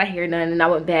second to get my hair done, and I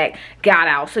went back, got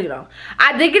out. So, you know,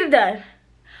 I did get it done.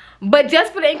 But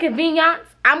just for the inconvenience,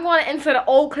 I'm going to insert an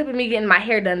old clip of me getting my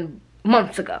hair done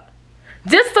months ago.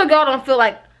 Just so y'all don't feel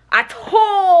like I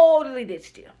totally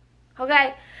ditched you.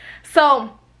 Okay?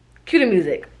 So, cue the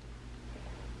music.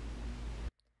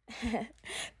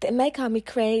 They may call me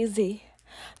crazy,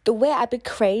 the way I be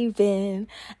craving,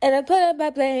 and I put it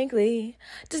back blankly.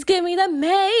 Just give me the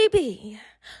maybe.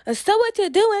 So what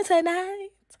you doing tonight?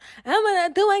 I'm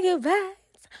gonna doing you right.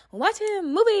 Watching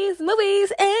movies,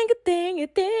 and you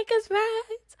think it's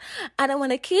right. I don't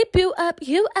wanna keep you up.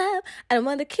 I don't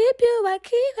wanna keep you up,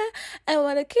 I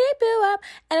wanna keep you up,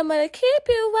 and I'm gonna keep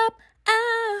you up.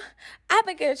 I've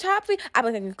been getting choppy, I've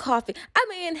been getting coffee, I've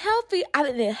been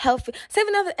getting healthy,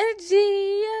 saving up the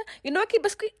energy. You know I keep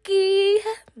it squeaky.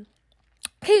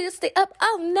 Can you stay up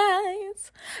all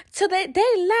night till the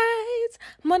daylight,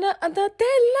 more under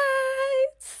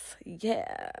daylights?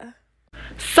 Yeah.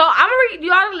 So I'm gonna read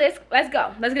you all the list. Let's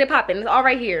go. Let's get it popping. It's all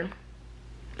right here.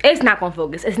 It's not gonna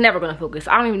focus. It's never gonna focus.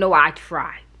 I don't even know why I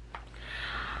try.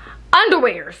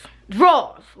 Underwears,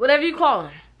 drawers, whatever you call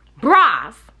them,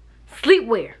 bras,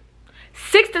 sleepwear,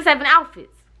 6 to 7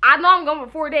 outfits. I know I'm going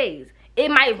for 4 days. It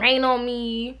might rain on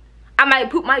me. I might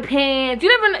poop my pants. You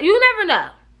never know.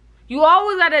 You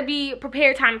always gotta be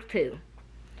prepared times 2.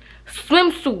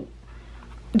 Swimsuit,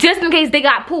 just in case they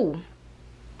got pool.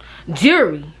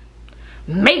 Jewelry,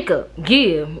 makeup,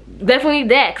 yeah, definitely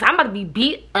that. Cause I'm about to be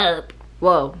beat up.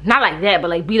 Well, not like that, but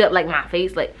like beat up like my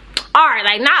face. Like, all right,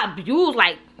 like not abused,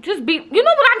 like just beat. You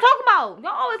know what I'm talking about?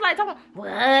 Y'all always like talking.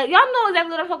 What? Y'all know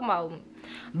exactly what I'm talking about.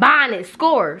 Bonnet,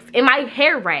 scarf, and my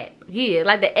hair wrap. Yeah,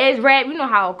 like the edge wrap. You know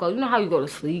how it goes. You know how you go to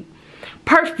sleep.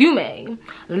 Perfume,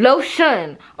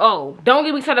 lotion. Oh, don't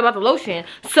get me started about the lotion.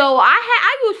 So I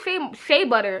use shea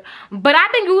butter, but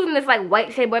I've been using this like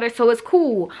white shea butter, so it's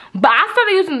cool. But I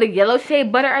started using the yellow shea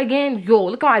butter again. Yo,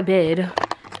 look at my bed.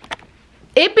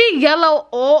 It be yellow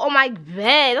all on my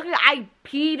bed. Look, I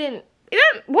peed and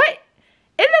what?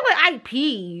 It look like I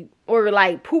peed or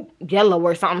like poop yellow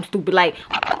or something stupid. Like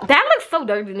that looks so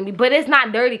dirty to me, but it's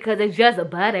not dirty because it's just a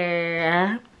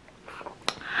butter.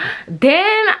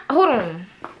 Then hold on.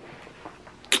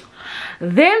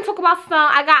 Then talk about some.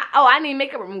 I need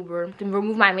makeup remover to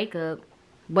remove my makeup.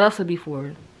 What else would be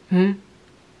for?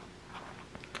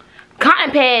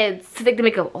 Cotton pads to take the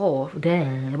makeup off.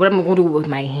 Damn. What am I gonna do with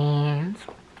my hands?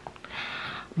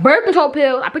 Birth control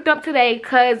pills. I picked up today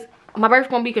because my birth's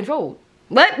gonna be controlled.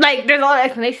 But like, there's all the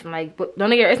explanation. Like, but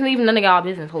it's not even none of y'all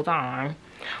business the whole time.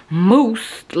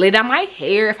 Mousse to lay down my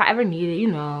hair if I ever need it. You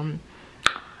know.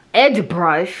 Edge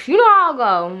brush, you know how I'll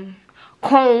go.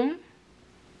 Comb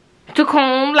to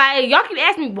comb. Like, y'all keep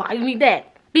asking me why you need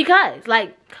that. Because,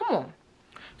 like, come on.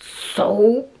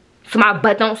 Soap so my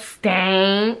butt don't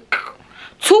stink.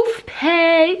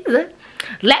 Toothpaste,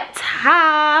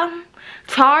 laptop,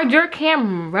 charger,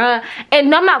 camera. And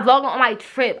no, I'm not vlogging on my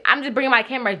trip. I'm just bringing my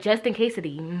camera just in case of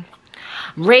these.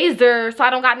 Razor, so I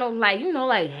don't got no like, you know,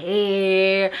 like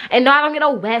hair. And no, I don't get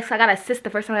no wax. I got a sister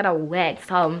first time I got a wax.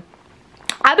 So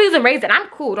I'll be using razor and I'm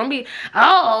cool. Don't be,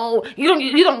 oh, you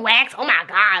don't wax. Oh my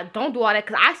God. Don't do all that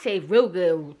because I shave real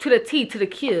good. To the T, to the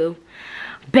Q.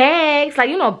 Bags, like,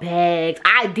 you know, bags.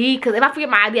 ID, because if I forget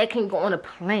my ID, I can't go on a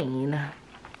plane.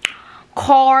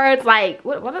 Cards, like,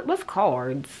 what's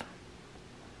cards?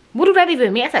 What do that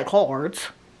even mean? I said cards.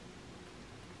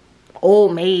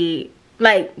 Old maid.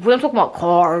 Like, when I'm talking about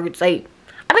cards, like,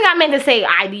 I think I meant to say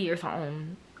ID or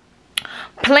something.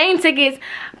 Plane tickets,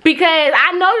 because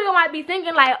I know you might be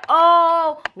thinking like,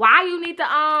 oh, why you need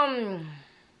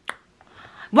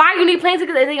plane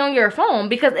tickets if they on your phone?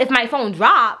 Because if my phone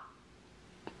drop,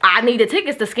 I need the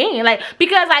tickets to scan. Like,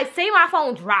 because like, say my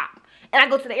phone drop and I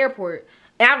go to the airport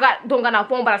and don't got no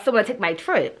phone, but I still want to take my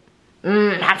trip.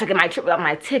 I have to get my trip without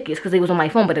my tickets because they was on my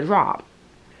phone, but it dropped.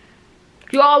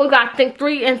 You always gotta think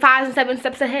 3 and 5 and 7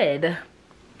 steps ahead.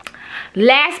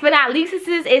 Last but not least,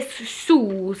 is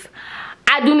shoes.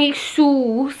 I do need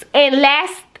shoes. And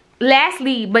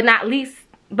lastly, but not least,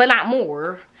 but not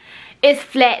more, is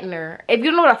flattener. If you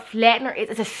don't know what a flattener is,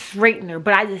 it's a straightener,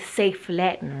 but I just say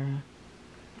flattener.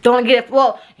 Don't get it.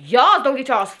 Well, y'all don't get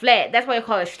y'all's flat. That's why you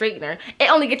call it a straightener. It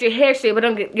only get your hair straight, but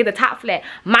don't get the top flat.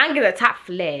 Mine get a top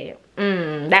flat.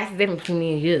 That's the difference between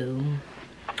me and you.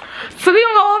 So we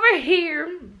gonna go over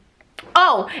here.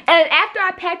 Oh, and after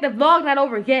I pack the vlog, not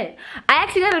over yet. I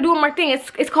actually gotta do one more thing.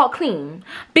 It's called clean.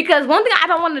 Because one thing I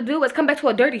don't want to do is come back to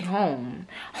a dirty home.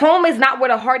 Home is not where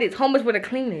the heart is. Home is where the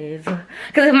clean is.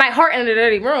 Because if my heart in a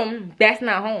dirty room, that's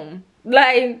not home.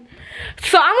 Like,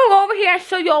 so I'm gonna go over here and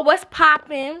show y'all what's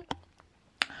popping.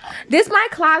 This my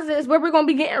closet is where we're gonna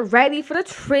be getting ready for the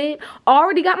trip.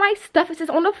 Already got my stuff. It's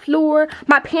just on the floor.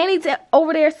 My panties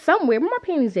over there somewhere. Where my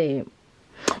panties at?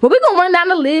 Well, we're gonna run down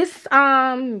the list.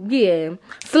 Yeah.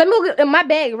 So let me go get my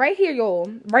bag right here,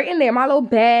 y'all. Right in there, my little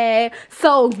bag.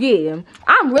 So yeah,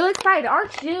 I'm really excited,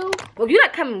 aren't you? Well, you're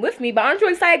not coming with me, but aren't you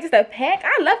excited just to pack?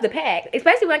 I love to pack,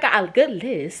 especially when I got a good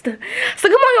list. So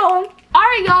come on, y'all. All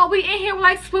right, y'all. We in here with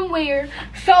like swimwear.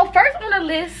 So first on the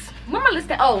list, where my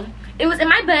list at? Oh, it was in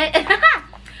my butt.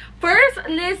 First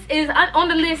list is on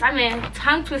the list. I mean,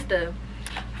 tongue twister.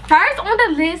 First on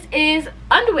the list is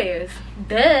underwears.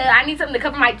 Duh, I need something to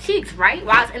cover my cheeks, right?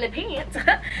 While it's in the pants.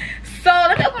 So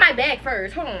let me open my bag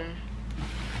first. Hold on.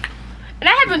 And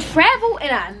I haven't traveled in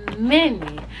a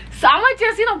minute. So I'm gonna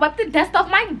just, you know, wipe the dust off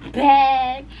my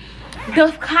bag.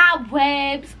 The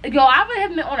cobwebs. Yo, I really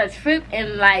haven't been on a trip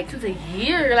in like since a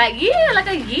year. Like, yeah, like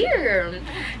a year.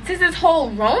 Since this whole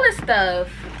Rona stuff.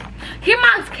 Here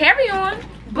mine's carry-on,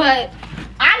 but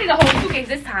I need a whole suitcase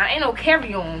this time. Ain't no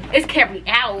carry-on. It's carry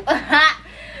out.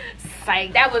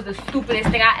 Like, that was the stupidest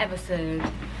thing I ever said.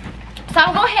 So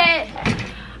I'm gonna go ahead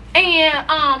and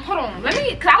hold on. Let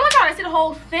me, cause I want y'all to see the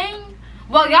whole thing.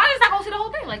 Well, y'all just not gonna see the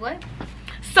whole thing. Like, what?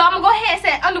 So I'm gonna go ahead and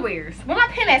say underwears. Where my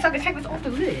pen at so I can check this off the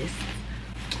list?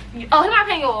 Oh, here's my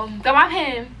pen, y'all. Got my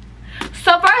pen.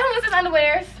 So first on the list is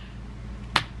underwears.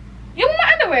 You where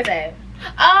my underwears at?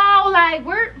 Oh, like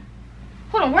where?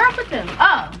 Hold on, where I put them?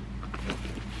 Oh.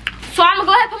 So I'm gonna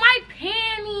go ahead and put my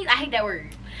panties. I hate that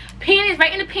word. Panties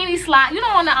right in the panty slot. You know,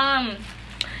 on the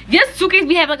your suitcase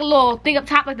we have like a little thing up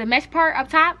top, like the mesh part up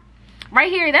top.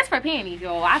 Right here, that's for panties,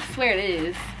 y'all. I swear it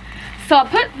is. So I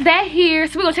put that here.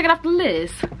 So we're gonna check it off the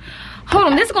list. Hold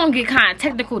on, this is gonna get kind of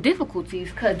technical difficulties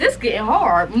because this is getting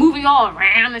hard. Moving y'all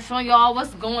around and showing y'all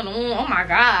what's going on. Oh my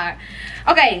god.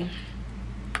 Okay.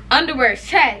 Underwear,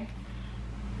 check.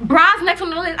 Bras next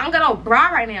on the list. I don't got no bra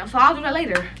right now, so I'll do that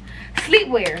later.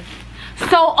 Sleepwear.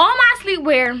 So all my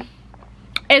sleepwear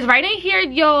is right in here,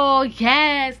 y'all.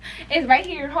 Yes, it's right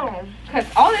here. Hold on, because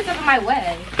all this stuff in my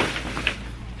way.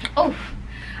 Oh,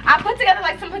 I put together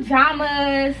like some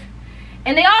pajamas,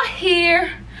 and they all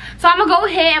here. So I'm gonna go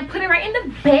ahead and put it right in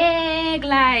the bag.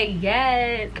 Like,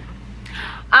 yes.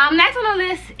 Next on the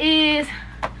list is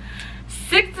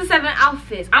 6 to 7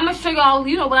 outfits. I'm gonna show y'all,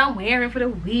 you know, what I'm wearing for the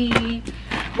week.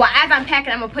 Well, as I'm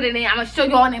packing, I'm gonna put it in. I'm gonna show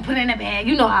y'all and then put it in the bag.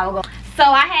 You know how it goes. So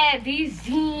I had these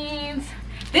jeans.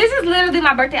 This is literally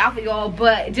my birthday outfit, y'all,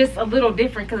 but just a little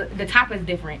different because the top is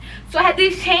different. So I had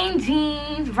these chain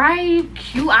jeans, right?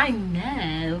 Cute, I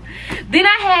know. Then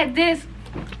I had this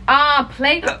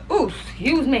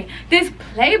excuse me. This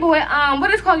Playboy,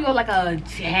 what is called, y'all, like a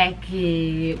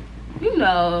jacket. You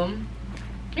know,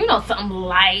 something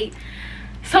light,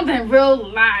 something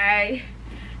real light.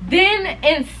 Then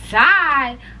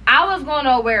inside, I was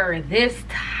gonna wear this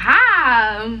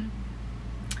top.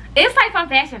 It's like from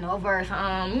Fashion Nova or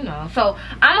something, you know. So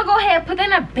I'm gonna go ahead and put that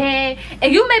in a bag.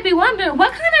 And you may be wondering,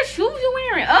 what kind of shoes you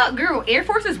wearing? Oh, girl, Air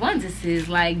Forces Ones. This is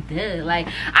like, duh. Like,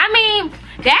 I mean,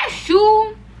 that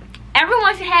shoe,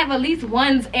 everyone should have at least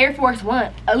one's Air Force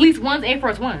One. At least one's Air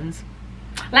Force Ones.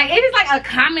 Like, it is like a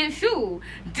common shoe.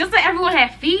 Just like everyone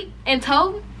has feet and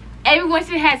toe, everyone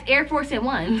should have Air Force in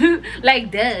one.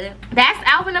 Like, duh. That's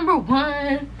outfit number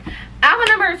 1. Outfit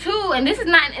number 2, and this is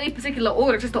not in any particular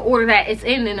order, just the order that it's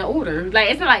in the order.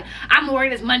 Like, it's not like I'm wearing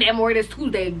this Monday, I'm wearing this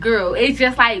Tuesday, girl. It's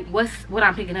just like what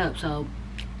I'm picking up. So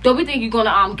don't be thinking you're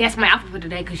gonna guess my outfit for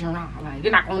today, because you're not. Like,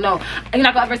 you're not gonna know. You're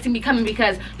not gonna ever see me coming,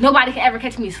 because nobody can ever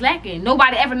catch me slacking.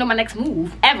 Nobody ever know my next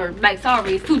move ever. Like,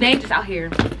 sorry, it's too dangerous out here.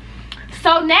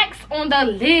 So next on the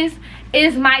list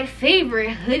is my favorite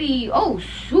hoodie. Oh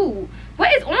shoot,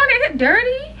 what is on there? Is it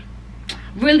dirty?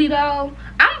 Really though?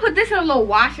 I'm gonna put this in a little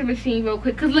washing machine real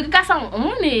quick, because look, it got something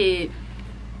on it.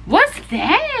 What's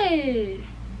that?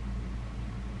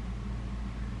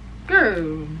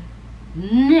 Girl,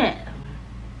 no.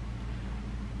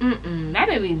 That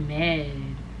made me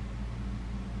mad.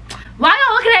 Why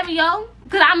y'all looking at me, yo?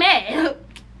 Because I'm mad.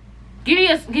 Give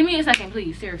me a second,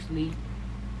 please. Seriously.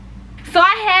 So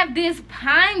I have this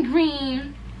pine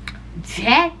green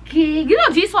jacket. You know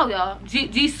Jisoo, y'all.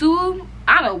 Jisoo.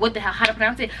 I don't know what the hell how to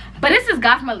pronounce it, but it's this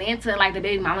guy from Atlanta, like the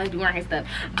baby mama be wearing his stuff.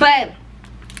 But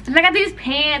I got these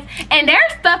pants, and their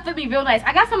stuff fit me real nice.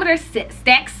 I got some of their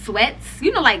stacked sweats,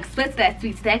 you know, like sweats that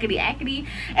sweet stackety ackety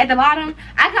at the bottom.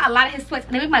 I got a lot of his sweats,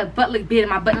 and they make my butt look big, and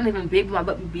my butt not even big, but my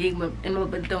butt be big, and my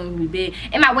butt don't be big,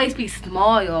 and my waist be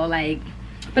small, y'all. Like,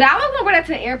 but I was gonna wear that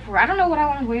to the airport. I don't know what I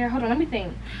want to wear. Hold on, let me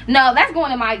think. No, that's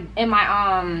going in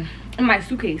my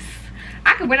suitcase.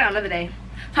 I could wear that another day.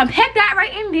 So I'm packed that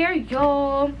right in there,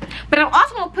 y'all. But I'm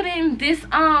also gonna put in this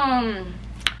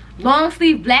long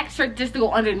sleeve black shirt just to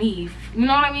go underneath. You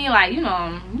know what I mean? Like, you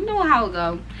know how it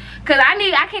go. Cause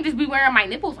I can't just be wearing my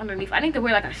nipples underneath. I need to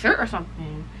wear like a shirt or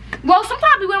something. Well, sometimes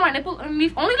I be wearing my nipples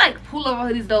underneath. Only like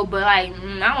pullover hoodies though. But like,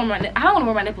 I don't want to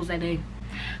wear my nipples that day.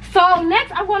 So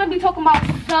next I'm gonna be talking about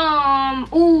some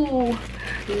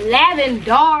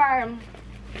lavender.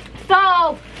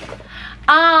 So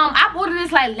I ordered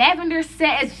this like lavender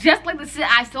set. It's just like the set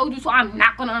I showed you, so I'm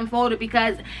not gonna unfold it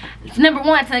because number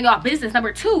one, telling y'all business.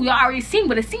 Number two, y'all already seen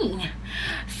what it's seen.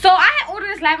 So I had ordered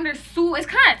this lavender suit. It's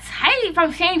kind of tight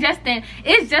from Shane Justin.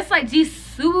 It's just like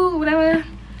Jisoo, whatever.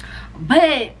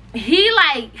 But he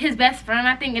like his best friend,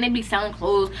 I think, and they be selling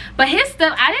clothes. But his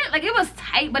stuff, I didn't like. It was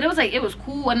tight, but it was like it was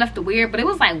cool enough to wear. But it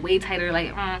was like way tighter.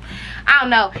 Like I don't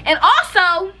know. And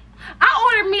also,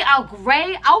 I ordered me a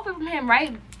gray outfit from him,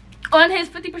 right? On his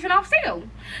 50% off sale.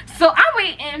 So I'm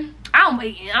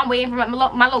waiting for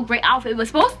my little gray outfit. It was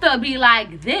supposed to be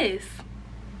like this,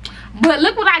 but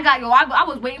look what I got, yo. I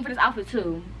was waiting for this outfit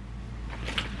too.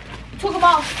 Talk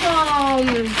about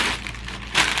some,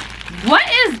 what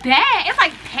is that? It's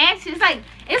like patches.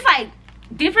 It's like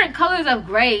different colors of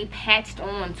gray patched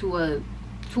on to a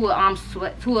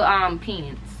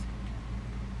pants.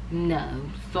 No,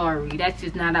 sorry, that's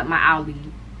just not up my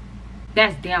alley.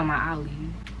 That's down my alley.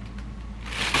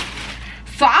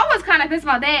 So I was kind of pissed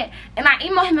about that, and I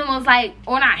emailed him and was like,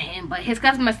 or not him, but his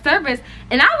customer service,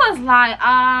 and I was like,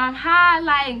 hi,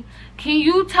 like, can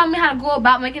you tell me how to go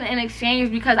about making an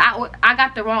exchange because I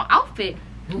got the wrong outfit.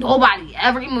 Nobody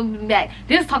ever emailed me back.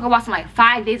 This talk about some like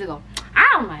 5 days ago.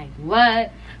 I'm like,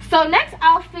 what? So next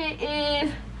outfit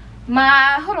is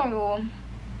my, hold on, y'all.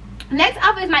 Next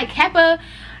outfit is my Kappa.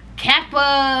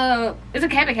 It's a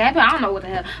Kappa. I don't know what the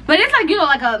hell, but it's like, you know,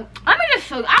 like a, let me just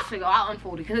show you. I'll show you. I'll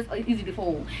unfold it because it's easy to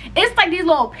fold. It's like these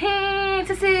little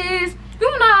pantses.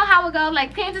 You know how it goes,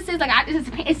 like pantses. Like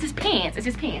it's just pants.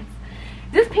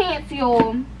 This pants,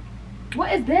 y'all.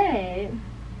 What is that?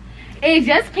 It's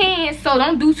just pants, so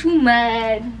don't do too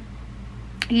much.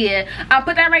 Yeah, I'll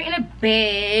put that right in a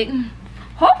bag.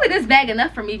 Hopefully this bag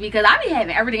enough for me because I be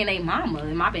having everything in a mama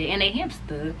in my bag and a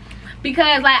hamster.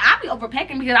 Because like I be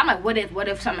overpacking because I'm like, what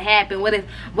if something happened? What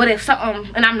if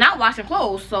something, and I'm not washing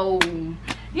clothes, so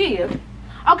yeah.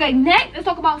 Okay, next let's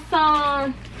talk about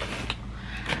some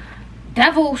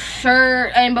devil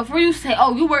shirt. And before you say,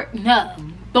 oh, you work, no,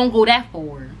 don't go that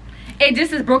far. It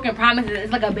just is broken promises.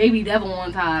 It's like a baby devil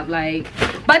on top, like.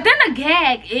 But then the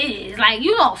gag is like,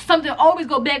 you know, something always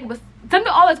go bad, but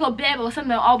something always go bad, but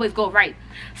something always go right.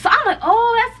 So I'm like,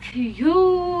 oh, that's cute.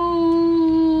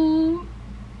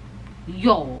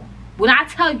 Yo, when I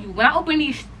tell you, when I open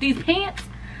these pants,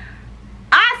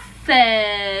 I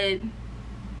said,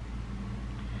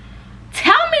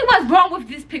 tell me what's wrong with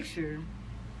this picture.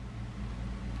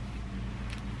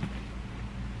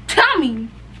 Tell me.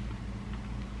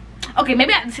 Okay,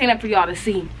 maybe I have to stand up for y'all to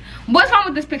see. What's wrong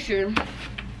with this picture?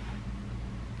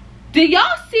 Do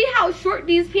y'all see how short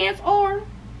these pants are?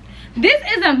 This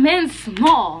is a men's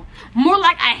small. More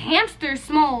like a hamster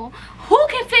small. Who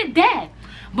can fit that?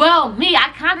 Well, me, I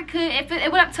kind of could if it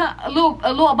went up to a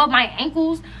little above my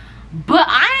ankles. But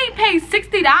I ain't paid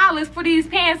 $60 for these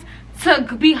pants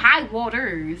to be high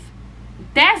waters.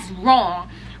 That's wrong.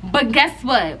 But guess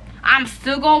what? I'm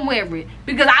still gonna wear it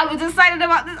because I was excited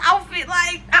about this outfit.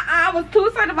 Like, I was too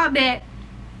excited about that.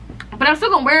 But I'm still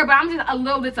gonna wear it, but I'm just a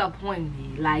little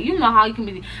disappointed. Like, you know how you can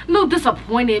be a little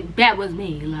disappointed. That was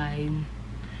me. Like,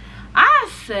 I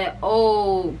said,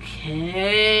 okay,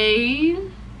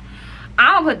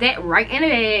 I'll put that right in the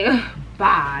bag.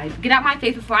 Bye. Get out my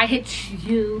face before I hit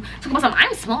you. Talk about something.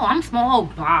 I'm small.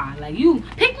 Bye. Like, you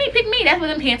pick me. That's what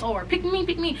them pants are. Pick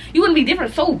me. You wouldn't be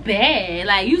different so bad.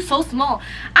 Like, you so small.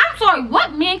 I'm sorry.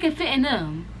 What man can fit in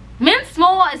them? Men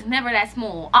small is never that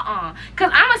small.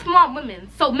 Cause I'm a small woman.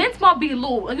 So men small be a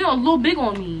little, you know, a little big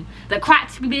on me. The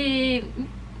crotch be big.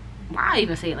 Why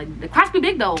even say it? Like, the crotch be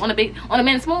big though on a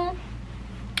man small.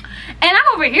 And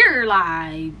I'm over here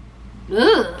like,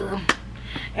 ugh.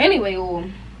 Anyway,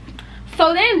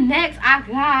 so then next I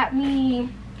got me,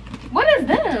 what is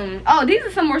them? Oh, these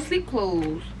are some more sleep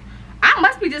clothes. I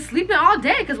must be just sleeping all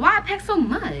day, because why I pack so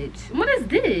much? What is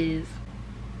this?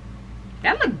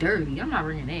 That look dirty. I'm not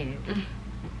bringing that.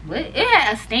 What? It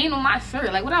had a stain on my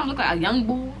shirt. Like, what I'm looking like? A young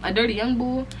bull? A dirty young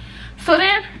bull? So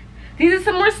then, these are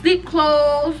some more sleep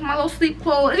clothes. My little sleep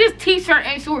clothes. It's just t-shirt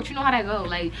and shorts. You know how that go.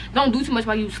 Like, don't do too much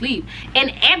while you sleep.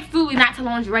 And absolutely not to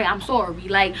lingerie. I'm sorry.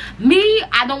 Like, me,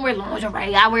 I don't wear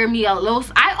lingerie. I wear me a little...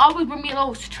 I always wear me a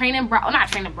little training bra. Well,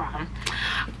 not training bra.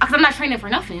 Because I'm not training for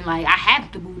nothing. Like, I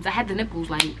have the boobs. I have the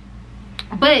nipples. Like...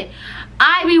 But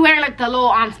I be wearing like the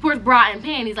little sports bra and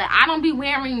panties. Like, I don't be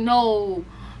wearing no,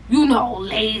 you know,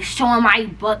 lace showing my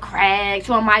butt crack,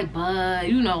 showing my butt,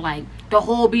 you know, like the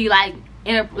whole be like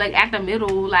like at the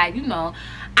middle, like, you know.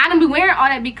 I don't be wearing all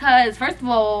that because first of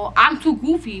all, I'm too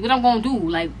goofy. What I'm gonna do,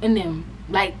 like, in them,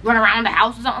 like run around the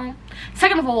house or something.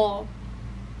 Second of all,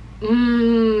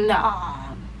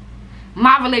 nah,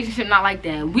 my relationship not like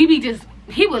that. We be just,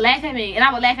 he would laugh at me and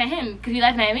I would laugh at him because he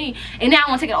laughing at me, and now I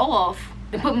want to take it off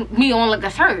and put me on like a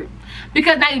shirt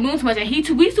because now you're doing too much,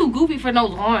 and we too goofy for no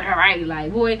lawn, right?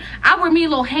 Like, boy, I wear me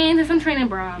little hands and some training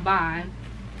bra. Bye.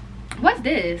 What's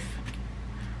this?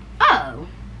 Oh,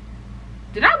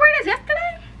 did I wear this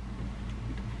yesterday?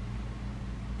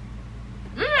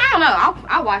 I don't know.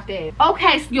 I'll watch that.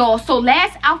 Okay, so, y'all. So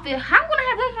last outfit. How I'm gonna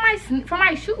have room for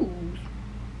my shoes?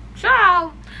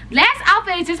 Child. Last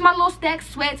outfit is just my little stack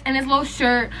sweats and this little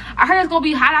shirt. I heard it's gonna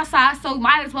be hot outside, so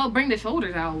might as well bring the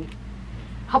shoulders out.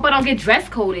 Hope I don't get dress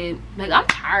coded. Like, I'm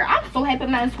tired. I'm so happy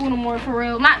I'm not in school no more, for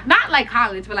real. Not like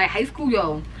college, but like high school,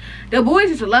 yo. The boys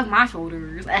used to love my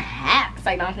shoulders. A hat. It's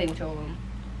like, don't play with y'all.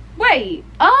 Wait.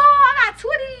 Oh, I got two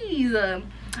of these. I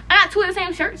got two of the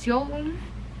same shirts, yo.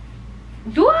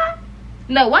 Do I?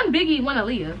 No, one Biggie, one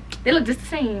Aaliyah. They look just the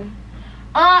same.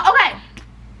 Okay.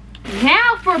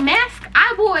 Now for mask,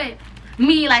 I bought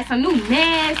me like some new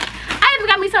masks. I even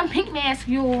got me some pink mask,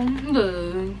 yo.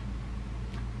 Look.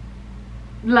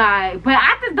 Like, but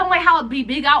I just don't like how it be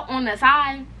big out on the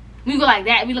side. We go like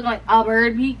that, we look like a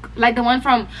bird beak, like the one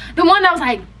that was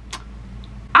like,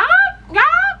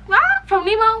 from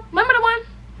Nemo. Remember the one?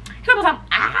 He was like,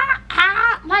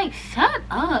 like, shut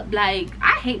up. Like,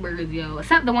 I hate birds, yo.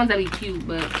 Except the ones that be cute.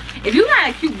 But if you're not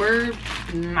a cute bird,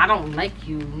 I don't like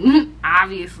you.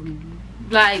 Obviously.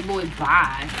 Like, boy,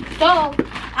 bye. So,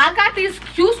 I got these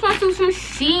cute swimsuits from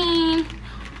Shein.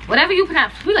 Whatever you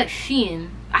pronounce. We like Shein.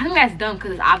 I think that's dumb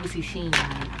because it's obviously Shein.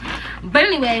 But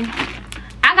anyway,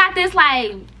 I got this,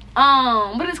 like,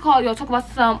 what is it called, y'all? Talk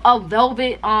about a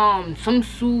velvet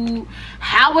swimsuit.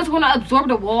 How it's gonna absorb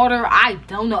the water, I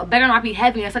don't know. It better not be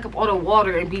heavy and suck up all the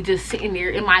water and be just sitting there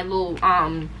in my little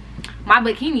my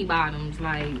bikini bottoms.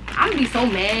 Like, I'm gonna be so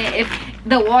mad if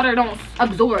the water don't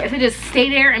absorb. If it just stay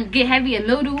there and get heavy and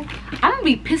mildew, I'm gonna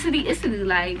be pissity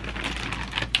like.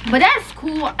 But that's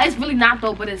cool. It's really not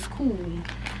though, but it's cool.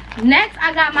 Next,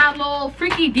 I got my little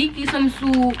freaky deaky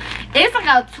swimsuit. It's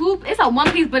like it's a one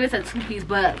piece, but it's a two piece.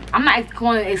 But I'm not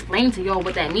going to explain to y'all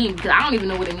what that means because I don't even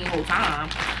know what it means the whole time.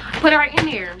 Put it right in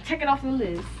there. Check it off the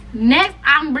list. Next,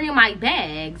 I'm bringing my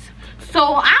bags.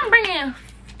 So I'm bringing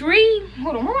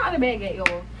hold on, where my other bag at,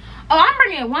 y'all? Oh, I'm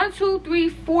bringing 1, 2, 3,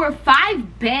 4,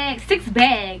 5 bags, 6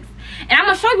 bags. And I'm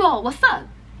going to show y'all what's up.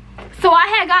 So I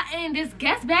had gotten this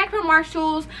Guess bag from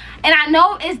Marshalls. And I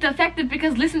know it's defective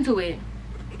because listen to it.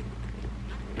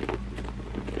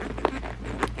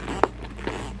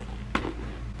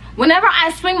 Whenever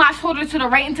I swing my shoulder to the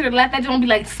right and to the left, that don't be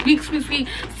like squeak. So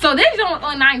this joint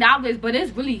on $9, but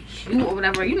it's really cute or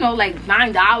whatever. You know, like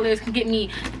 $9 can get me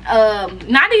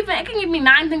not even, it can give me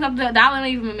 9 things up to $1, not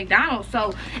even at McDonald's.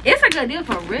 So it's a good deal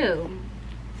for real.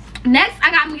 Next,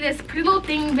 I got me this pretty little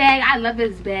thing bag. I love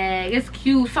this bag. It's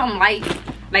cute, something light,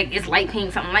 like it's light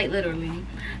pink, something light, literally.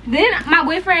 Then my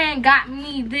boyfriend got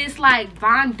me this like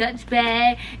Von Dutch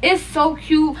bag. It's so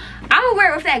cute. I'm gonna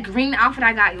wear it with that green outfit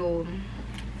I got, y'all.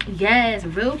 Yes,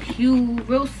 real cute,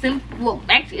 real simple. Well,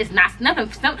 actually, it's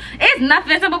nothing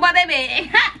simple about that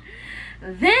bag.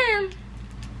 Then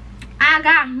I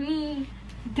got me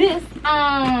this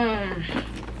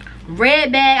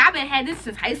red bag. I've been had this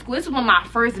since high school. This is one of my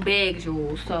first bags,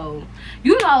 y'all. So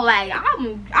you know, like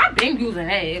I've been using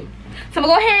that. So I'm gonna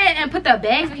go ahead and put the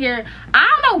bags in here.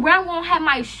 I don't know where I'm gonna have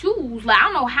my shoes. Like, I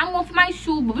don't know how I'm gonna fit my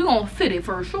shoes, but we're gonna fit it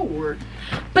for sure.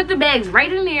 Put the bags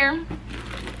right in there.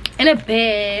 In a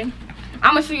bag.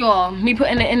 I'm gonna show y'all me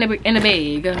putting it in the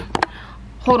bag.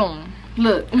 Hold on.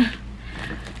 Look.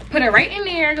 Put it right in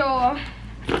there, y'all.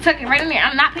 Tuck it right in there.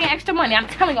 I'm not paying extra money. I'm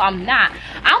telling you, I'm not.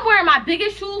 I'm wearing my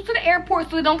biggest shoes to the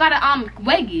airport so they don't gotta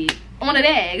weigh it on the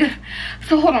bag.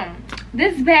 So hold on.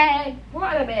 This bag.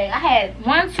 Where the bag? I had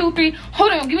 1, 2, 3.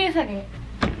 Hold on. Give me a second.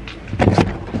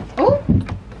 Oh.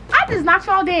 I just knocked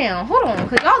y'all down. Hold on,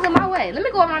 because y'all's in my way. Let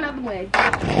me go around the other way.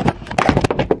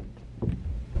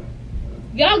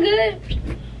 Y'all good?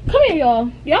 Come here,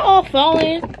 y'all. Y'all all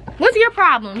falling. What's your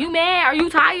problem? You mad? Are you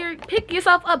tired? Pick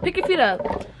yourself up. Pick your feet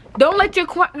up. Don't let your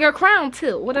crown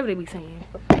tilt. Whatever they be saying.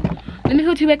 Let me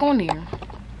put you back on there.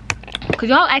 Because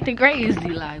y'all acting crazy.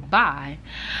 Like, bye.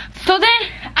 So then,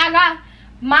 I got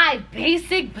my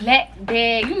basic black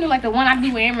bag. You know, like the one I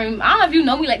be wearing. I don't know if you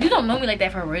know me like, you don't know me like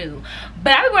that for real.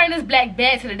 But I be wearing this black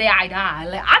bag to the day I die.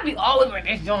 Like, I be always wearing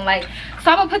this joint. Like,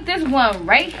 so I'm going to put this one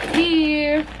right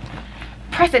here.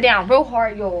 Press it down real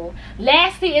hard, y'all.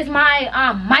 Lastly is my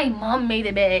mom made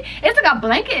it bag. It's like a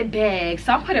blanket bag,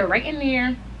 so I'll put it right in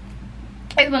there.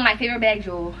 It's one of my favorite bags,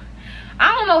 y'all.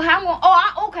 I don't know how I'm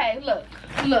gonna, okay,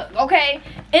 look, okay,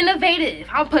 innovative.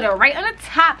 I'll put it right on the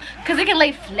top because it can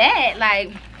lay flat.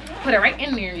 Like, put it right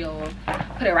in there, y'all.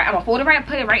 Put it right, I'm gonna fold it right,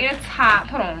 put it right in the top.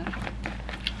 Hold on,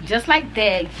 just like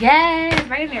that. Yes,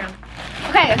 right in there.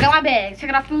 Okay, I got my bag. Check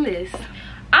it off the list.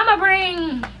 I'm gonna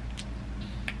bring.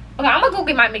 Okay, I'm gonna go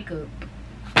get my makeup.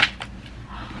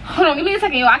 Hold on, give me a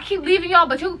second, y'all. I keep leaving y'all,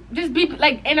 but you just be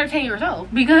like entertain yourself.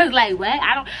 Because like what?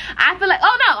 I feel like,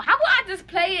 oh no, how about I just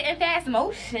play it in fast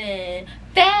motion?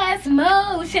 Fast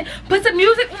motion. Put some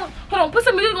music on. Hold on, put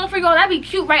some music on for y'all. That'd be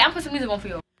cute, right? I'm put some music on for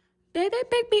y'all. Baby,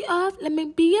 pick me off. Let me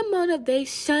be a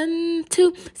motivation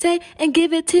to say and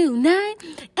give it tonight.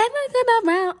 Everything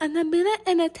around and a minute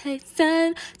and a taste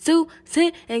to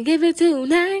say and give it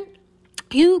tonight.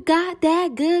 You got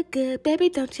that good, baby,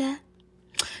 don't ya?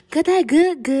 Got that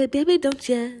good, baby, don't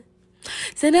ya?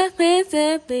 Send a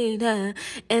fancy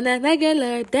and a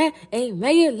regular that ain't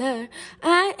regular.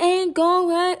 I ain't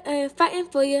going fighting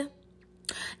for ya.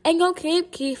 Ain't gonna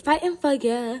keep fighting for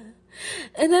ya.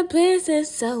 And the place is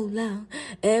so long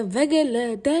and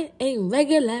regular that ain't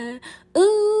regular.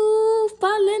 Ooh,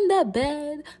 fall in the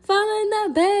bed,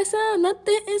 so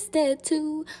nothing instead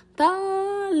to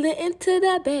fall into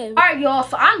the bed. Alright, y'all,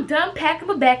 so I'm done packing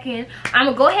my back in. I'm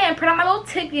gonna go ahead and print out my little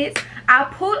tickets. I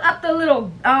pulled up the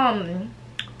little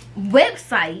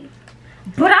website,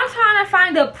 but I'm trying to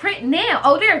find the print now.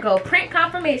 Oh, there you go, print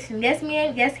confirmation. Yes,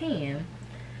 ma'am, yes, him.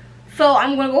 So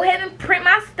I'm gonna go ahead and print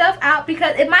my stuff out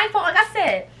because if my phone, like I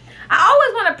said, I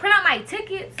always want to print out my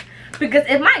tickets because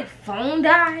if my phone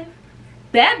dies,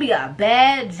 that'd be a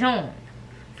bad joint.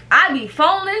 I'd be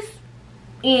phoneless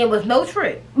and with no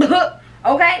trip.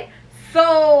 Okay,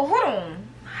 so hold on.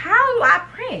 How do I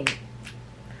print?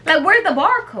 Like, where's the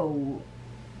barcode?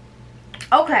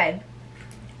 Okay.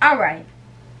 Alright.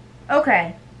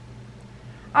 Okay.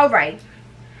 Alright.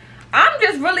 I'm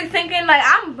just really thinking, like,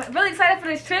 I'm really excited for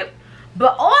this trip.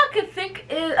 But all I can think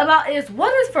about is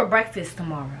what is for breakfast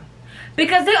tomorrow?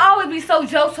 Because they always be so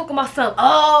jokes talking about something.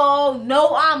 Oh,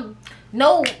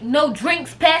 no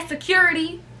drinks past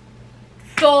security.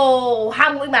 So how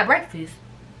am I gonna eat my breakfast?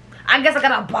 I guess I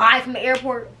gotta buy from the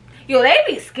airport. Yo, they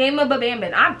be scamming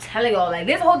babambin. I'm telling y'all, like,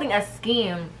 this whole thing is a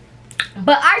scam.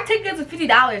 But our tickets are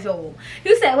 $50, y'all.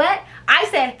 You said what? I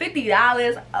said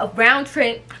 $50 a round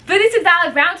trip.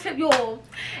 $56 round trip, y'all.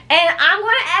 And I'm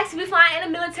going to actually be flying in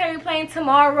a military plane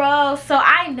tomorrow. So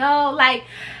I know, like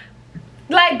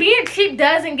being cheap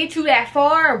doesn't get you that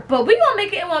far. But we going to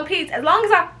make it in one piece. As long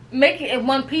as I make it in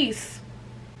one piece.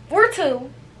 Or two.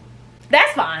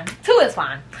 That's fine. Two is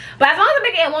fine. But as long as I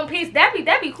make it in one piece,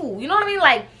 that'd be cool. You know what I mean?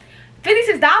 Like,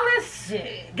 $56?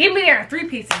 Shit. Give me there in 3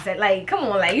 pieces. Like, come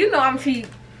on. Like, you know I'm cheap.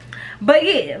 But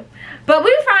yeah. But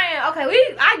we flying,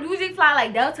 okay, I usually fly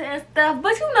like Delta and stuff.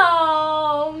 But you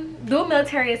know, do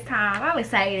military is time. I'm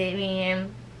excited,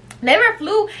 man. Never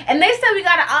flew. And they said we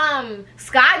gotta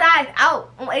skydive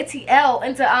out on ATL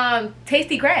into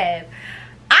Tasty Crab.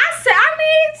 I said, I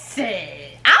mean,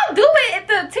 shit, I'll do it if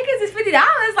the tickets is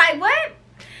 $50. Like, what?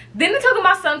 Then they're talking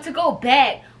about something to go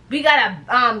back. We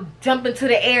gotta jump into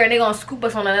the air and they're gonna scoop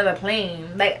us on another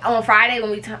plane. Like on Friday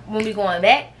when we going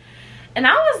back. And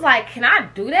I was like, can I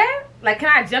do that? Like, can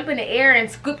I jump in the air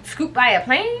and scoop by a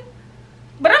plane?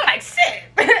 But I'm like, shit.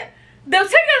 The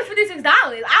ticket is $56.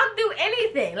 I'll do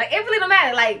anything. Like, it really don't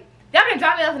matter. Like, y'all can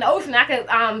drop me off in the ocean. I could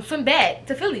swim back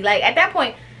to Philly. Like, at that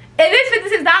point, if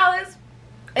it's $56,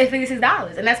 it's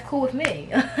 $56. And that's cool with me.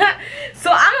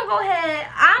 So I'm gonna go ahead.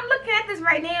 I'm looking at this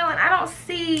right now and I don't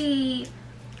see.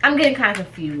 I'm getting kind of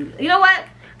confused. You know what?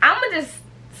 I'm gonna just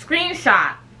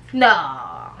screenshot.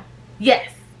 No.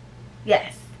 Yes.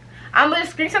 Yes. I'm gonna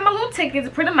screenshot my little tickets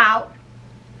and print them out.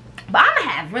 But I'm gonna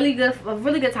have a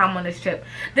really good time on this trip.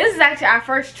 This is actually our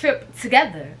first trip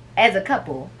together as a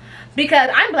couple.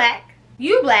 Because I'm black,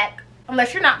 you black,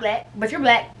 unless you're not black, but you're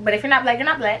black. But if you're not black, you're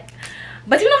not black.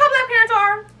 But you know how black parents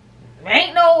are. There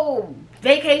ain't no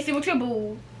vacation with your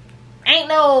boo. Ain't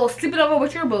no sleeping over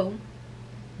with your boo.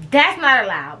 That's not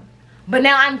allowed. But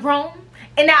now I'm grown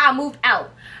and now I moved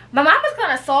out. My mom was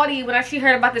kind of salty when she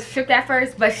heard about this trip at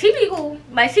first, but she be cool.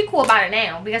 Like, she cool about it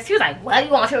now because she was like, "What,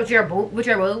 you want to trip with your boo? With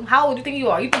your boo? How old do you think you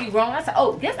are? You think you grown?" I said,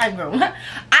 "Oh, yes, I'm grown. I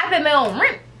pay my own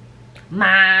rent,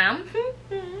 Mom."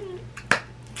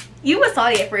 You was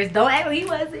salty at first. Don't act like you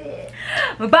wasn't.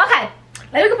 But okay,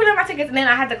 let me go put on my tickets and then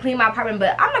I have to clean my apartment.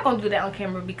 But I'm not gonna do that on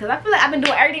camera because I feel like I've been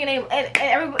doing everything and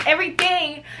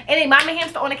everything and they mind me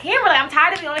hamster on the camera. Like, I'm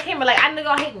tired of being on the camera. Like, I know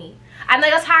y'all hate me. I know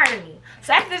y'all tired of me.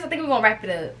 So after this, I think we're gonna wrap it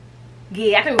up.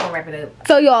 Yeah, I think we're gonna wrap it up.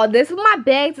 So y'all, this is what my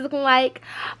bag's looking like.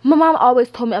 My mom always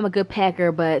told me I'm a good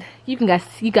packer, but you guys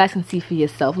can see for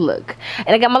yourself. Look, and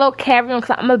I got my little carry-on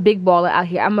because I'm a big baller out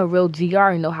here. I'm a real G. You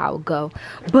already know how it go.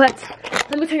 But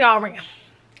let me tell y'all around.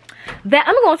 That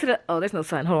I'm going to the, oh, there's no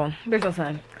sun. Hold on, there's no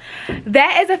sun.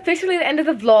 That is officially the end of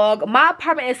the vlog. My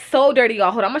apartment is so dirty,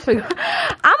 y'all. Hold on, I'm gonna show you.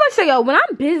 I'm gonna show y'all when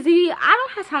I'm busy. I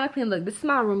don't have time to clean. Look, this is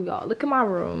my room, y'all. Look at my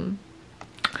room.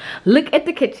 Look at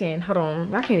the kitchen. Hold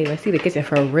on, I can't even see the kitchen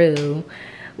for real.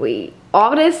 Wait,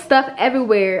 all this stuff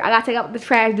everywhere. I gotta take out the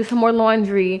trash, do some more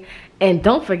laundry, and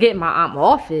don't forget my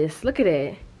office. Look at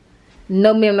it.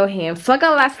 No ma'am, no ham. So I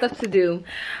got a lot of stuff to do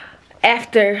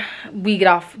after we get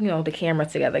off, you know, the camera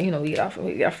together. You know, we get off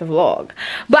the vlog.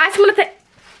 But I just want to say,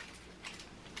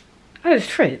 I just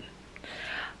tripped.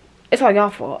 It's all y'all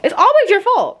fault. It's always your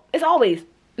fault. It's always,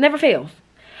 never fails.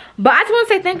 But I just want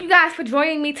to say thank you guys for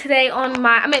joining me today on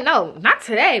my, no, not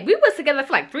today. We was together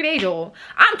for like 3 days, y'all.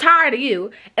 I'm tired of you,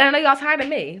 and I know y'all tired of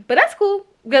me. But that's cool,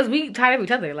 because we tired of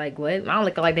each other. Like, what? I don't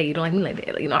like it like that. You don't like me like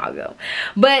that. Like, you know how I go.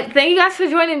 But thank you guys for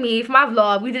joining me for my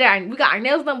vlog. We got our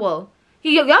nails done. Well,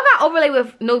 y'all got overlay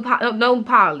with no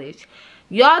polish.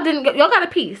 Y'all got a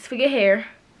piece for your hair.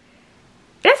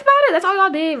 That's about it. That's all y'all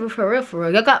did, for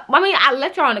real. Y'all got, I mean, I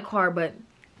let y'all in the car, but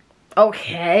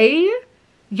okay.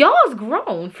 Y'all's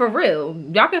grown, for real.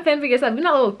 Y'all can fend for yourself. You're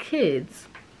not little kids.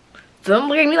 So don't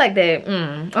look at me like that.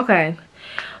 Okay.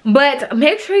 But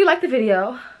make sure you like the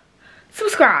video.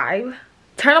 Subscribe.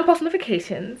 Turn on post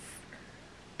notifications.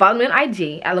 Follow me on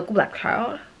IG at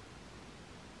Localblackchild.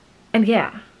 And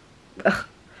yeah. Ugh.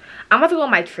 I'm about to go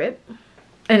on my trip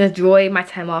and enjoy my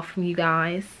time off from you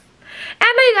guys. And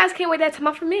I know you guys can't wait that time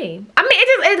off from me. I mean,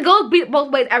 it goes both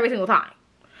ways every single time.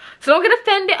 So don't get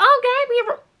offended. Oh,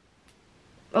 Gabby.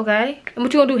 Okay, and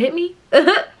what you gonna do, hit me?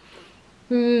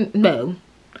 No.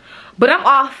 But I'm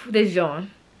off this John.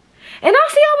 And I'll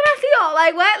see y'all when I see y'all.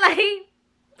 Like, what? Like,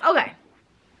 okay.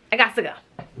 I got to go.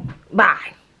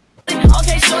 Bye.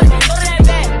 Okay, shorty, go to that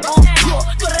bag. Go to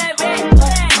that bag. Go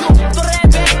to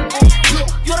that bag.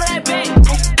 Go to that bag.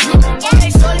 Okay,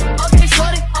 shorty. Okay,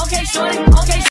 shorty. Okay, shorty.